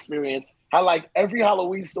Halloween experience? How like every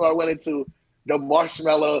Halloween store I went into, the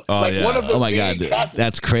Marshmello. One of the my god, classics.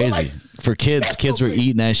 that's crazy. For kids were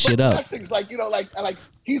eating that shit up. Classics, like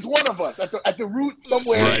he's one of us at the root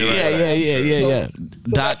somewhere. Right. Yeah.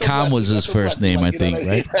 .com was his first name, I think,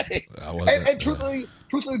 right? And truthfully,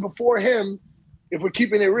 before him, if we're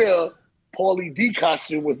keeping it real, Paulie D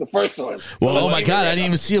costume was the first one. Well, oh my god, I didn't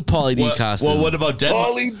even see a Paulie D costume. Well, what about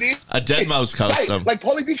Paulie D? A Deadmau5 costume? Right. Like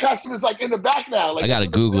Paulie D costume is like in the back now. Like, I gotta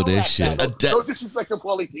Google this shit. No disrespect to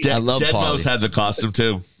Paulie D. I love Deadmau5 had the costume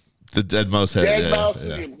too. The Deadmau5 had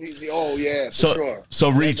Deadmau5. Oh yeah, for sure. So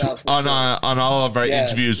Reach, on all of our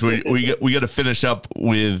interviews, we got to finish up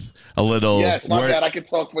with a little. Yes, my bad. I could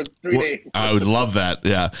talk for 3 days. I would love that.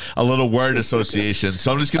 Yeah, a little word association.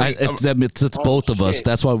 So I'm just gonna. It's both of us.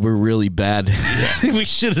 That's why we're really bad. we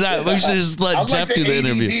should just let Jeff do the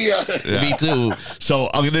interview. Me too. So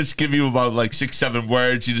I'm gonna just give you about like 6-7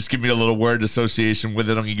 words. You just give me a little word association with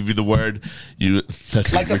it. I'm gonna give you the word.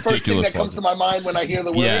 That's like the first thing that comes to my mind when I hear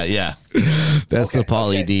the word. Yeah. That's the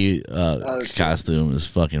Paulie D costume is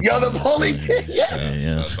fucking. Yo, the Paulie D.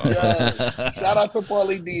 Yes. Shout out to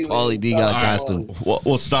Paulie D. Paulie D got a costume.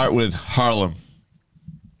 We'll start with Harlem.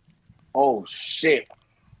 Oh shit,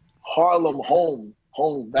 Harlem, home.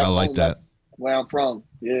 That's I like home. that. That's where I'm from.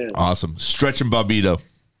 Yeah. Awesome. Stretch and Bobbito.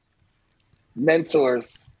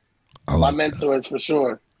 Mentors. My mentors for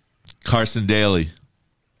sure. Carson Daly.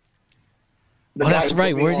 That's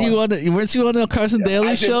right. Weren't you on the Carson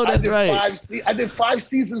Daly show? That's right. I did 5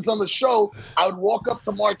 seasons on the show. I would walk up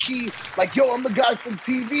to Marquis like, "Yo, I'm the guy from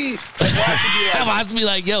TV." That must be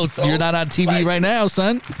like, "Yo, you're not on TV right now,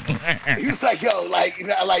 son." He was like, "Yo,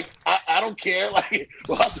 I don't care." Like,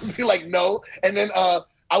 well, I would be like, "No," and then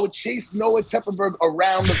I would chase Noah Teppenberg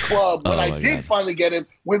around the club when I did finally get him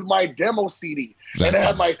with my demo CD. And it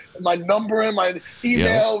had my number and my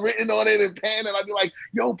email written on it in pen. And I'd be like,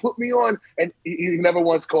 "Yo, put me on." And he never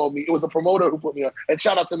once called me. It was a promoter who put me on. And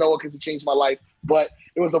shout out to Noah because he changed my life. But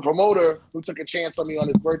it was a promoter who took a chance on me on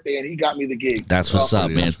his birthday, and he got me the gig. That's what's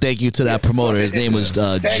up, man. Thank you to that promoter. His name was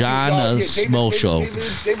John Smolshow.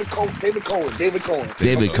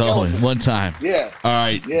 David Cohen. One time. Yeah. All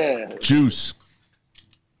right. Yeah. Juice.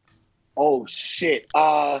 Oh shit.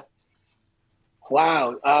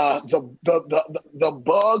 Wow. The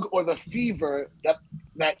bug or the fever that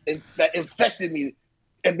infected me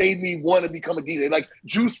and made me want to become a DJ. Like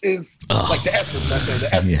Juice is like the essence. The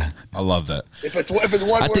essence. Yeah, I love that. If it's one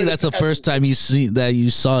word, I think that's the first time you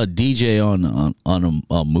saw a DJ on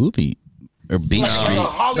a movie. Or Beat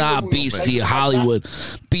Street. Beat Street, Hollywood.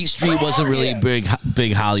 Beat Street wasn't really a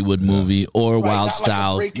big Hollywood movie or Wild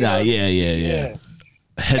Style. Yeah.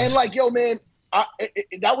 And like, yo, man,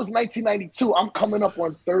 that was 1992. I'm coming up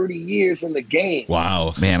on 30 years in the game.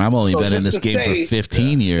 Wow. Man, I've only been in this game for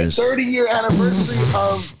 15 years. The 30-year anniversary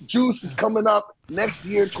of Juice is coming up next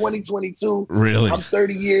year, 2022. Really? I'm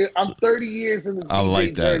 30 years in this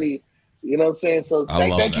DJ journey. You know what I'm saying? So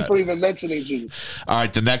thank you for even mentioning Juice. All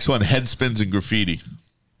right, the next one, Headspins and Graffiti.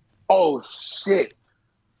 Oh, shit.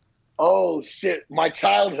 My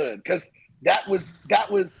childhood. Because that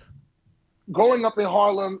was growing up in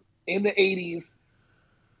Harlem in the 80s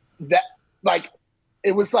that like,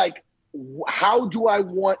 it was like, how do I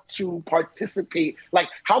want to participate? Like,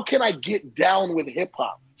 how can I get down with hip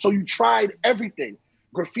hop? So you tried everything.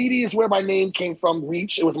 Graffiti is where my name came from.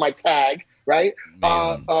 Reach, it was my tag, right?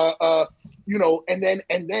 You know, and then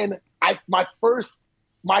my first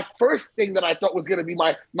thing that I thought was gonna be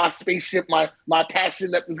my spaceship, my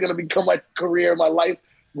passion that was gonna become my career, my life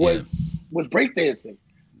was breakdancing.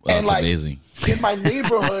 Wow, and that's like amazing. in my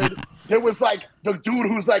neighborhood, there was like the dude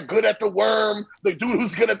who's like good at the worm, the dude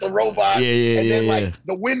who's good at the robot, and then like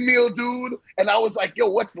the windmill dude. And I was like, yo,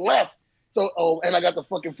 what's left? So, and I got the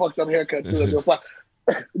fucking fucked up haircut too.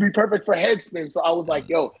 It'd be perfect for headspin. So I was like,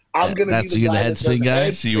 yo, I'm gonna be the guy that does the guy.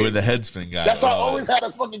 So you were the headspin guy. That's why I always had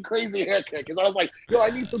a fucking crazy haircut, because I was like, yo, I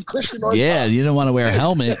need some Christian on Yeah, top. you don't want to wear a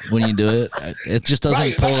helmet when you do it. It just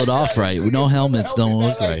doesn't pull it off right. No helmets don't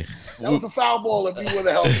look right. That was a foul ball if you were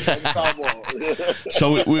the helmet. That was a foul ball.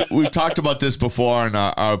 So we've talked about this before on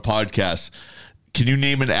our podcast. Can you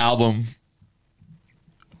name an album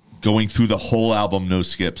going through the whole album, no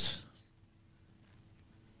skips?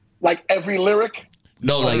 Like every lyric?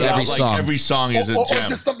 No, like every song. Every song is a Or gem.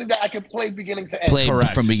 just something that I can play beginning to end. Play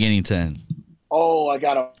Correct. from beginning to end. Oh, I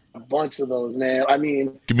got a bunch of those, man. I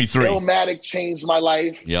mean, Give me 3. Illmatic changed my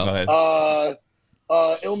life. Go ahead.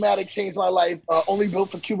 Illmatic changed my life. Only Built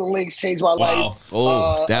for Cuban Links changed my life.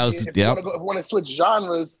 Oh, that was if you want to switch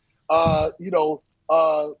genres, man,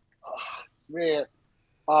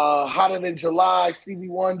 Hotter Than July, Stevie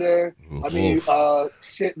Wonder. I mean,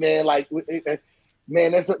 shit, man. Like,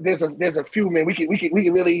 man, there's a few, man. We can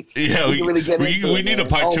really really get into it. We need a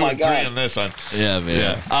part 2 and 3 on this one. Yeah,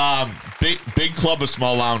 man. Yeah. Big club or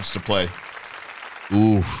small lounge to play?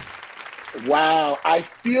 Ooh. Wow, I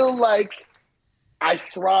feel like I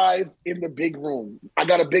thrive in the big room. I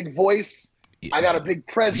got a big voice. I got a big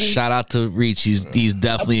presence. Shout out to Reach. He's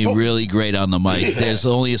definitely really great on the mic. There's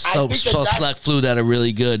only so select few that are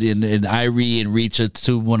really good, and Irie and Reach are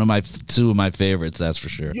two of my favorites. That's for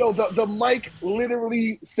sure. Yo, the mic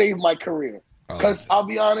literally saved my career. Because I'll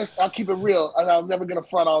be honest, I'll keep it real, and I'm never gonna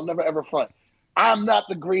front. I'll never ever front. I'm not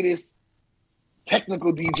the greatest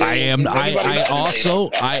technical DJ. I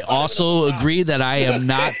also agree that I am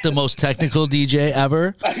not the most technical DJ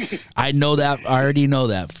ever. I know that. I already know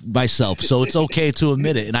that myself. So it's okay to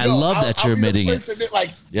admit it, and I love that you're admitting it.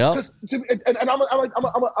 Yeah. And I'm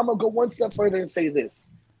gonna go one step further and say this.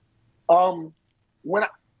 When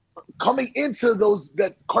coming into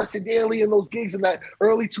that Carson Daly and those gigs in that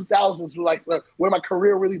early 2000s, like where my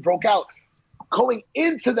career really broke out, going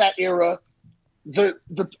into that era. The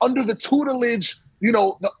under the tutelage,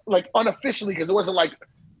 like unofficially, because it wasn't like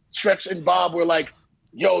Stretch and Bob were like,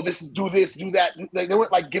 yo, do this, do that. They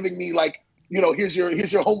weren't like giving me like, here's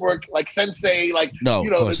your homework, like sensei, like no, of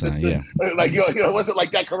course not, yeah. Like it wasn't like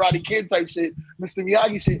that Karate Kid type shit, Mr.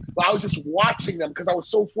 Miyagi shit. But I was just watching them because I was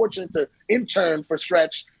so fortunate to intern for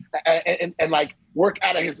Stretch and like work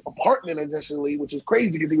out of his apartment initially, which is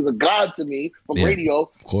crazy because he was a god to me from radio.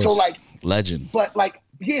 Of course. So like legend, but like.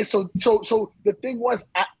 Yeah, so the thing was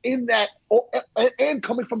in that, and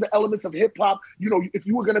coming from the elements of hip hop, if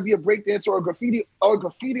you were gonna be a breakdancer or a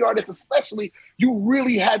graffiti artist, especially, you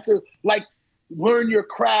really had to like learn your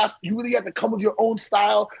craft. You really had to come with your own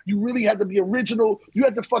style. You really had to be original. You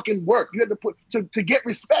had to fucking work. You had to put to get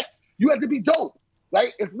respect. You had to be dope.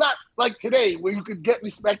 Like it's not like today where you could get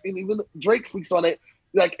respect, and even Drake speaks on it.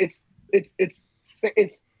 Like it's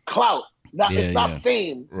clout. It's not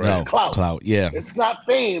fame. Right. It's clout. Clout, yeah. It's not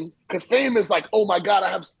fame, because fame is like, oh my God, I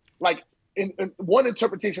have like in one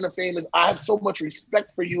interpretation of fame is I have so much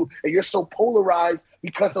respect for you and you're so polarized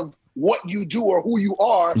because of what you do or who you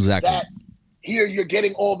are. Exactly. That here you're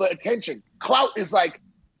getting all the attention. Clout is like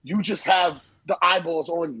you just have the eyeballs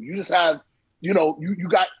on you. You just have, you got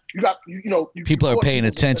people are paying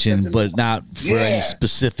attention, but not for any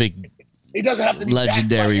specific. It doesn't have to be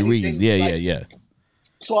legendary reason. Yeah.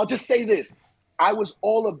 So I'll just say this. I was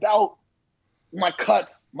all about my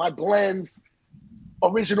cuts, my blends,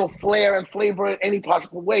 original flair and flavor in any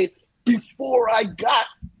possible way before I got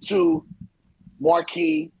to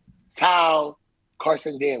Marquis, Tao,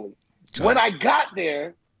 Carson Daly. Okay. When I got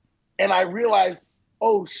there and I realized,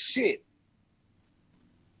 oh shit,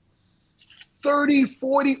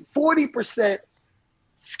 40%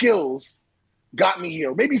 skills got me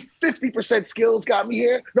here. Maybe 50% skills got me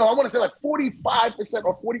here. No, I want to say like 45%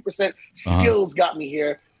 or 40% skills got me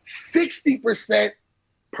here. 60%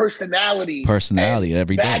 personality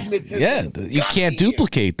every day. Yeah, you can't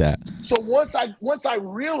duplicate that. So once I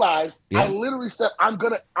realized, I literally said, I'm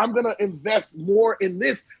gonna invest more in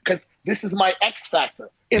this because this is my X factor.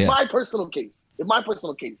 In my personal case,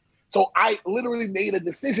 So I literally made a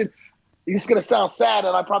decision. It's gonna sound sad,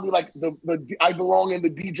 and I probably like I belong in the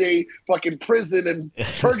DJ fucking prison and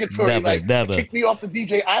purgatory. Never. Kick me off the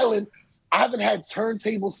DJ island. I haven't had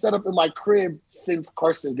turntables set up in my crib since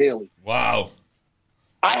Carson Daly. Wow.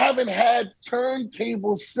 I haven't had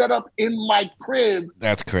turntables set up in my crib.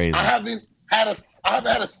 That's crazy. I haven't had a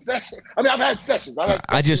session. I mean, I've had sessions.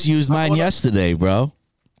 I just used mine yesterday, bro.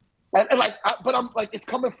 But I'm like, it's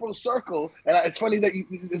coming full circle, and it's funny that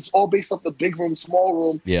it's all based off the big room, small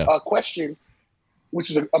room question, which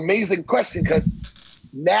is an amazing question because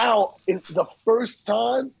now is the first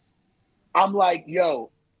time I'm like,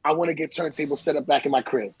 yo, I want to get turntables set up back in my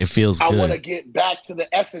crib. It feels good. I want to get back to the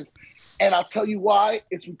essence, and I'll tell you why.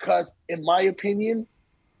 It's because, in my opinion,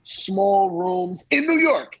 small rooms in New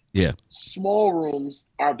York, small rooms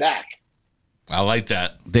are back. I like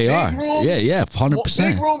that. They big are. Rooms,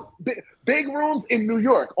 100%. Big rooms in New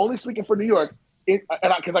York. Only speaking for New York,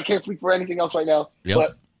 because I can't speak for anything else right now. Yep.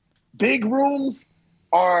 But big rooms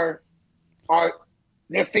are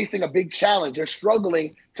they're facing a big challenge. They're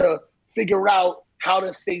struggling to figure out how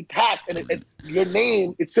to stay packed. And your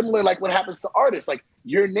name, it's similar like what happens to artists. Like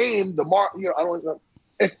your name, I don't know.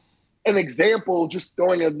 If an example, just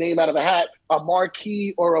throwing a name out of a hat, a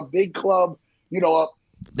marquee or a big club,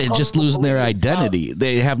 they're just losing their identity.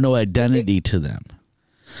 They have no identity to them.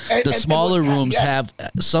 The smaller rooms have.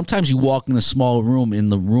 Sometimes you walk in a small room,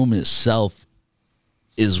 and the room itself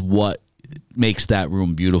is what makes that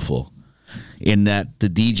room beautiful. In that the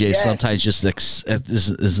DJ sometimes just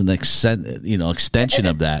is an extension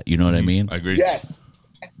of that. You know what I mean? I agree. Yes.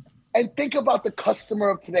 And think about the customer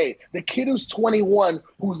of today. The kid who's 21,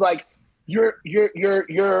 who's like, your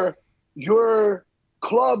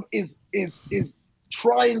club is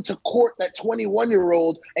trying to court that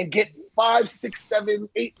 21-year-old and get 5, 6, 7,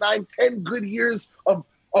 8, 9, 10 good years of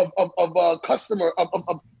customer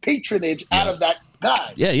of patronage out of that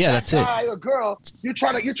guy. That's guy or girl. You're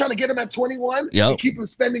trying to get him at 21 and keep him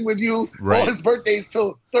spending with you all his birthdays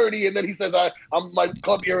till 30, and then he says, my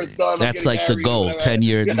club year is done. That's like the goal. 10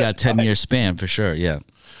 year. You got 10-year span for sure. Yeah.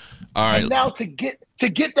 All right. And now to get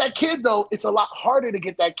that kid though, it's a lot harder to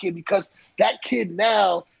get that kid because that kid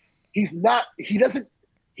now he's not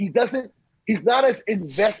as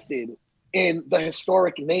invested in the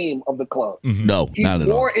historic name of the club. Mm-hmm. No, he's not at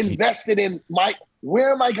more all. invested in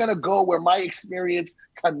where am I going to go where my experience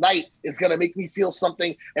tonight is going to make me feel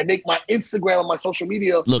something and make my Instagram and my social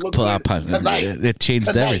media look good tonight. It changed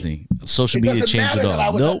everything. Social media changed it all. I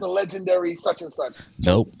was at the legendary such and such.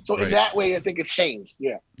 Nope. So in that way, I think it's changed.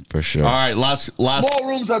 Yeah. For sure. All right. Last. Small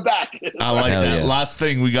rooms are back. I like that. Yeah. Last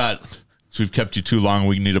thing we got. So we've kept you too long.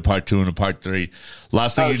 We need a part 2 and a part 3.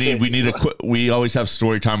 Last thing we need a quick. We always have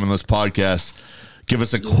story time on this podcast. Give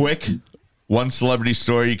us a quick one celebrity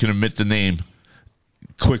story. You can omit the name.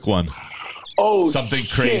 Quick one. Something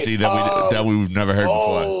crazy that we've never heard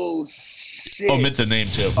before. Oh shit! Omit the name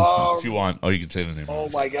too if you want. Oh, you can say the name. Oh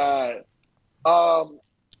my god.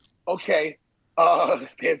 Okay.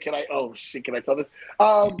 Damn. Can I? Oh shit! Can I tell this?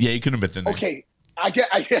 Yeah, you can omit the name. Okay. I'm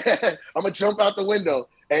gonna jump out the window.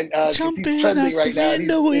 And he's trending right now.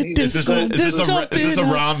 Is this a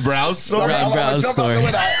Ron Browse story? Ron Browse story.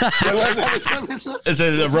 Is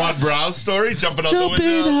it a Ron Browse story? Jumping out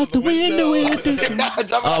the window.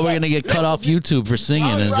 Oh, we're gonna get cut off YouTube for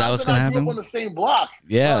singing. Is that what's gonna happen? On the same block.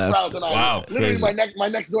 Yeah. Wow. Literally, my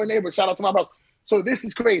next door neighbor. Shout out to my house. So this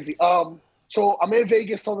is crazy. So I'm in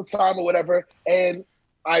Vegas all the time or whatever, and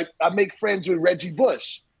I make friends with Reggie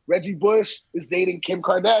Bush. Reggie Bush is dating Kim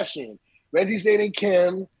Kardashian. Reggie's dating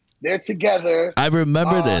Kim. They're together. I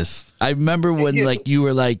remember this. I remember when you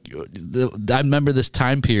were like, I remember this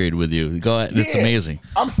time period with you. Go ahead. It's amazing.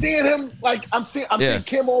 I'm seeing him I'm seeing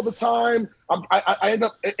Kim all the time. I end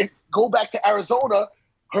up go back to Arizona.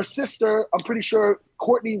 Her sister, I'm pretty sure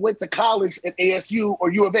Courtney went to college at ASU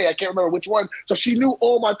or U of A. I can't remember which one. So she knew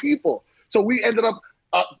all my people. So we ended up,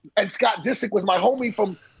 and Scott Disick was my homie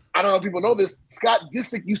from, I don't know if people know this. Scott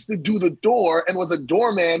Disick used to do the door and was a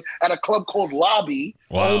doorman at a club called Lobby,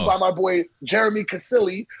 owned by my boy Jeremy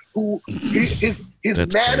Casilli, who his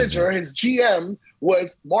manager, crazy. His GM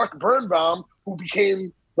was Mark Birnbaum, who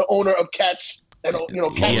became the owner of Catch and Catch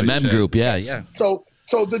EMM Group. Yeah. So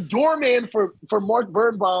the doorman for Mark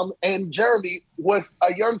Birnbaum and Jeremy was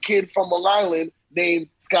a young kid from Long Island named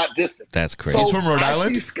Scott Disick. That's crazy. So he's from Rhode Island?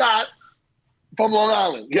 I see Scott from Long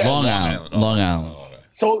Island. Yeah. Long Island.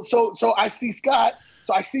 So I see Scott.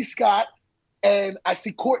 So I see Scott and I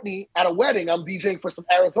see Courtney at a wedding. I'm DJing for some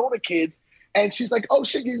Arizona kids. And she's like, oh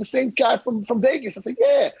shit, you're the same guy from Vegas. I said,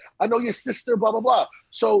 yeah, I know your sister, blah, blah, blah.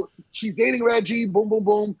 So she's dating Reggie, boom, boom,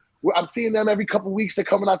 boom. I'm seeing them every couple of weeks. They're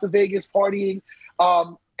coming out to Vegas partying.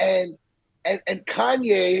 And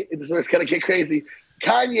Kanye, this is where it's gonna get crazy.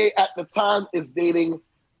 Kanye at the time is dating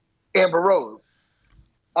Amber Rose.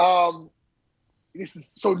 This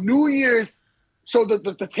is so New Year's. So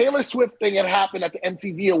the Taylor Swift thing had happened at the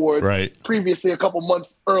MTV Awards previously, a couple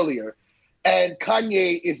months earlier, and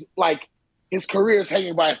Kanye is like his career is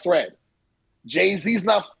hanging by a thread. Jay-Z's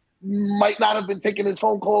might not have been taking his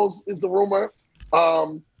phone calls, is the rumor.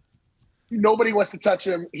 Nobody wants to touch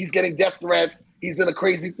him. He's getting death threats. He's in a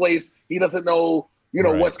crazy place. He doesn't know,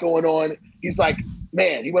 what's going on. He's like,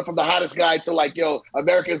 man, he went from the hottest guy to like, yo,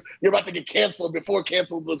 you're about to get canceled before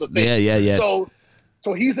canceled was a thing. Yeah. So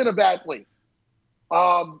he's in a bad place.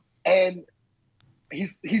 And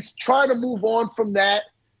he's trying to move on from that.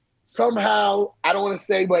 Somehow, I don't want to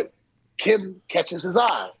say, but Kim catches his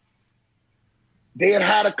eye. They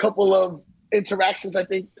had a couple of interactions, I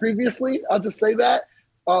think, previously. I'll just say that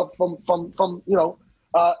and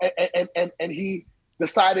he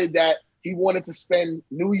decided that he wanted to spend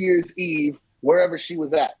New Year's Eve wherever she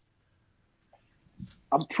was at.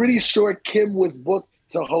 I'm pretty sure Kim was booked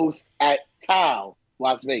to host at Tao,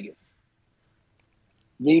 Las Vegas.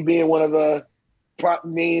 Me being one of the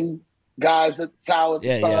main guys at Tao at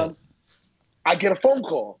the time, I get a phone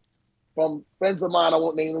call from friends of mine, I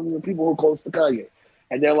won't name them, the people who are close to Kanye.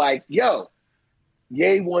 And they're like, yo,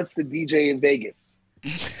 Ye wants to DJ in Vegas.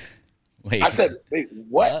 Wait. I said, wait,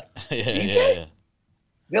 what? DJ? Yeah.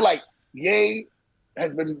 They're like, Ye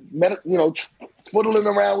has been, twiddling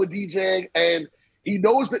around with DJing, and he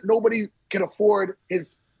knows that nobody can afford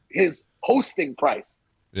his hosting price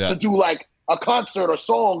to do like a concert or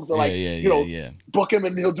songs or book him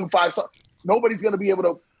and he'll do 5 songs. Nobody's going to be able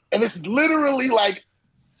to. And this is literally like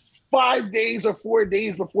 5 days or 4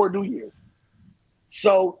 days before New Year's.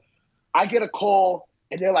 So I get a call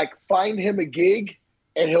and they're like, find him a gig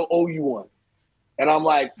and he'll owe you one. And I'm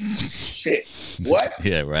like, shit, what?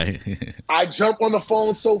 Yeah, right. I jump on the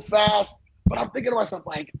phone so fast, but I'm thinking to myself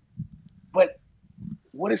like, but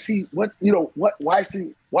why is this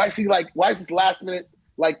last minute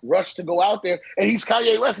like rush to go out there? And he's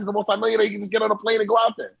Kanye West, he's a multi-millionaire, he can just get on a plane and go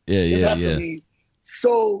out there. To be.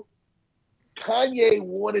 So Kanye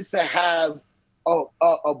wanted to have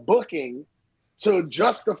a booking to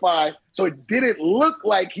justify, so it didn't look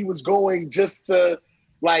like he was going just to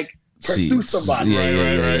like pursue somebody.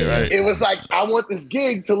 Right. It was like, I want this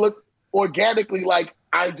gig to look organically like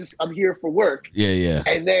I'm here for work. Yeah.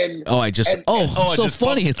 And then so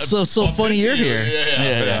funny. It's so funny you're here.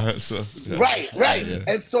 Yeah. Right. Yeah.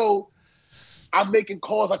 And so I'm making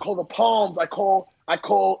calls. I call the Palms. I call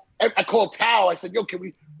Tao. I said, yo, can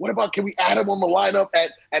we add him on the lineup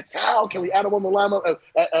at Tao? Can we add him on the lineup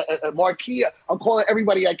at Marquee? I'm calling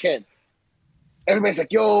everybody I can. Everybody's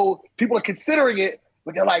like, yo, people are considering it,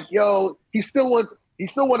 but they're like, yo, he still wanted,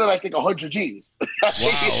 I think, 100 G's. For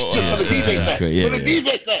the DJ set.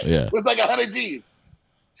 DJ set. It was like 100 G's.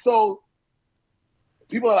 So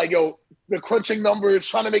people are like, yo, they're crunching numbers,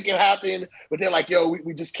 trying to make it happen, but they're like, yo,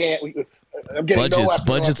 we just can't. I'm getting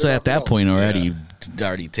budgets at that point already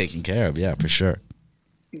taken care of. Yeah, for sure.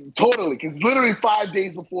 Totally, because literally 5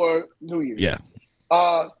 days before New Year's. Yeah.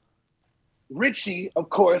 Richie, of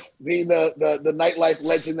course, being the nightlife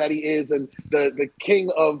legend that he is, and the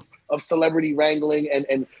king of celebrity wrangling,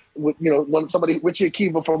 and with Richie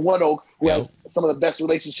Akiva from One Oak, who has some of the best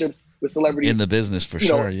relationships with celebrities in the business for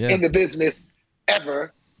sure. In the business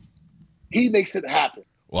ever, he makes it happen.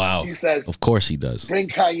 Wow. He says, of course he does. Bring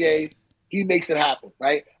Kanye. He makes it happen,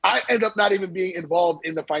 right? I end up not even being involved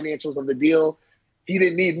in the financials of the deal. He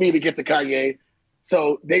didn't need me to get to Kanye,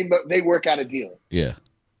 so they work out a deal. Yeah.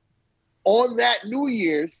 On that New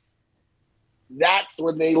Year's, that's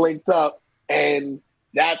when they linked up, and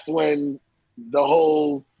that's when the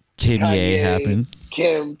whole Kanye happened.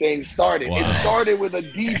 Kim thing started. Wow. It started with a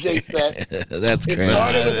DJ set. That's great. It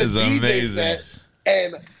started with That a is DJ amazing. set,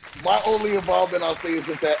 and my only involvement, I'll say, is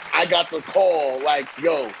just that I got the call, like,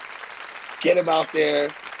 yo, get him out there,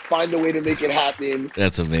 find a way to make it happen.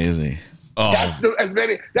 That's amazing. Oh. That's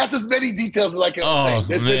as many details as I can say.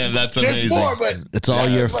 That's amazing. There's more, but it's all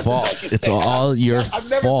your fault. It's all your fault. I've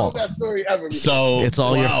never told that story ever before. So it's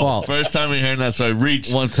all your fault. First time we're hearing that story.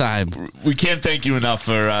 Reach one time. We can't thank you enough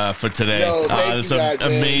for today. Yo, thank you guys,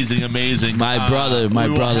 amazing. My brother,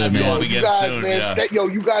 man. You guys, man.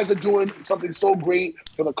 You guys are doing something so great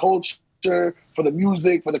for the culture, for the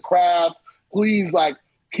music, for the craft. Please,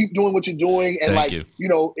 keep doing what you're doing, and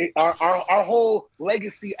our whole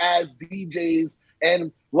legacy as DJs and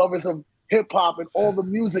lovers of hip hop and all the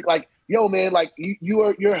music, yo, man, like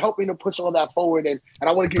you're helping to push all that forward, and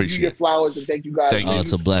I want to give you your flowers and thank you guys. Thank you. Oh,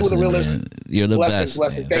 it's a blessing, man. You're the best.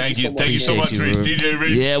 Blessing. Thank you so much, Reach. DJ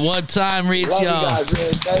Reach. Yeah, one time, Reach, love y'all. you guys,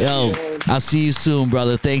 man. Thank you, man. I'll see you soon,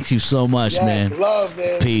 brother. Thank you so much, man. Love,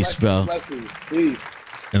 man. Peace, bro. Blessings. Peace.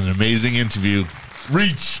 An amazing interview.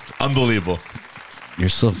 Reach. Unbelievable. You're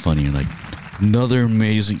so funny. You're like, another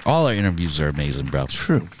amazing. All our interviews are amazing, bro.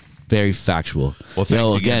 True. Very factual. Well,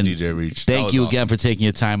 thanks again, DJ Reach. Thank you again for taking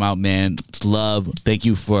your time out, man. It's love. Thank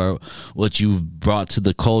you for what you've brought to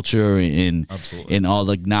the culture and all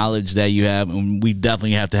the knowledge that you have. And we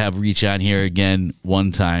definitely have to have Reach on here again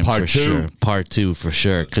one time. Part two. Sure. Part 2 for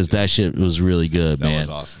sure. Because that shit was really good, man. That was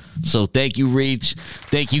awesome. So thank you, Reach.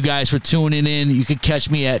 Thank you guys for tuning in. You can catch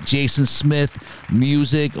me at Jason Smith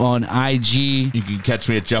Music on IG. You can catch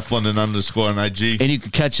me at Jeff London _ on IG. And you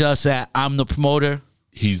can catch us at I'm the Promoter.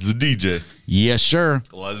 He's the DJ. Yes, sir.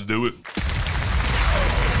 Let's do it.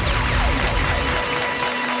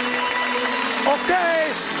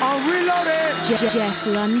 Okay, I'm reloaded. Jeff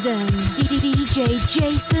London, DJ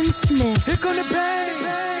Jason Smith. Here come the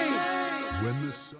bang. When the sun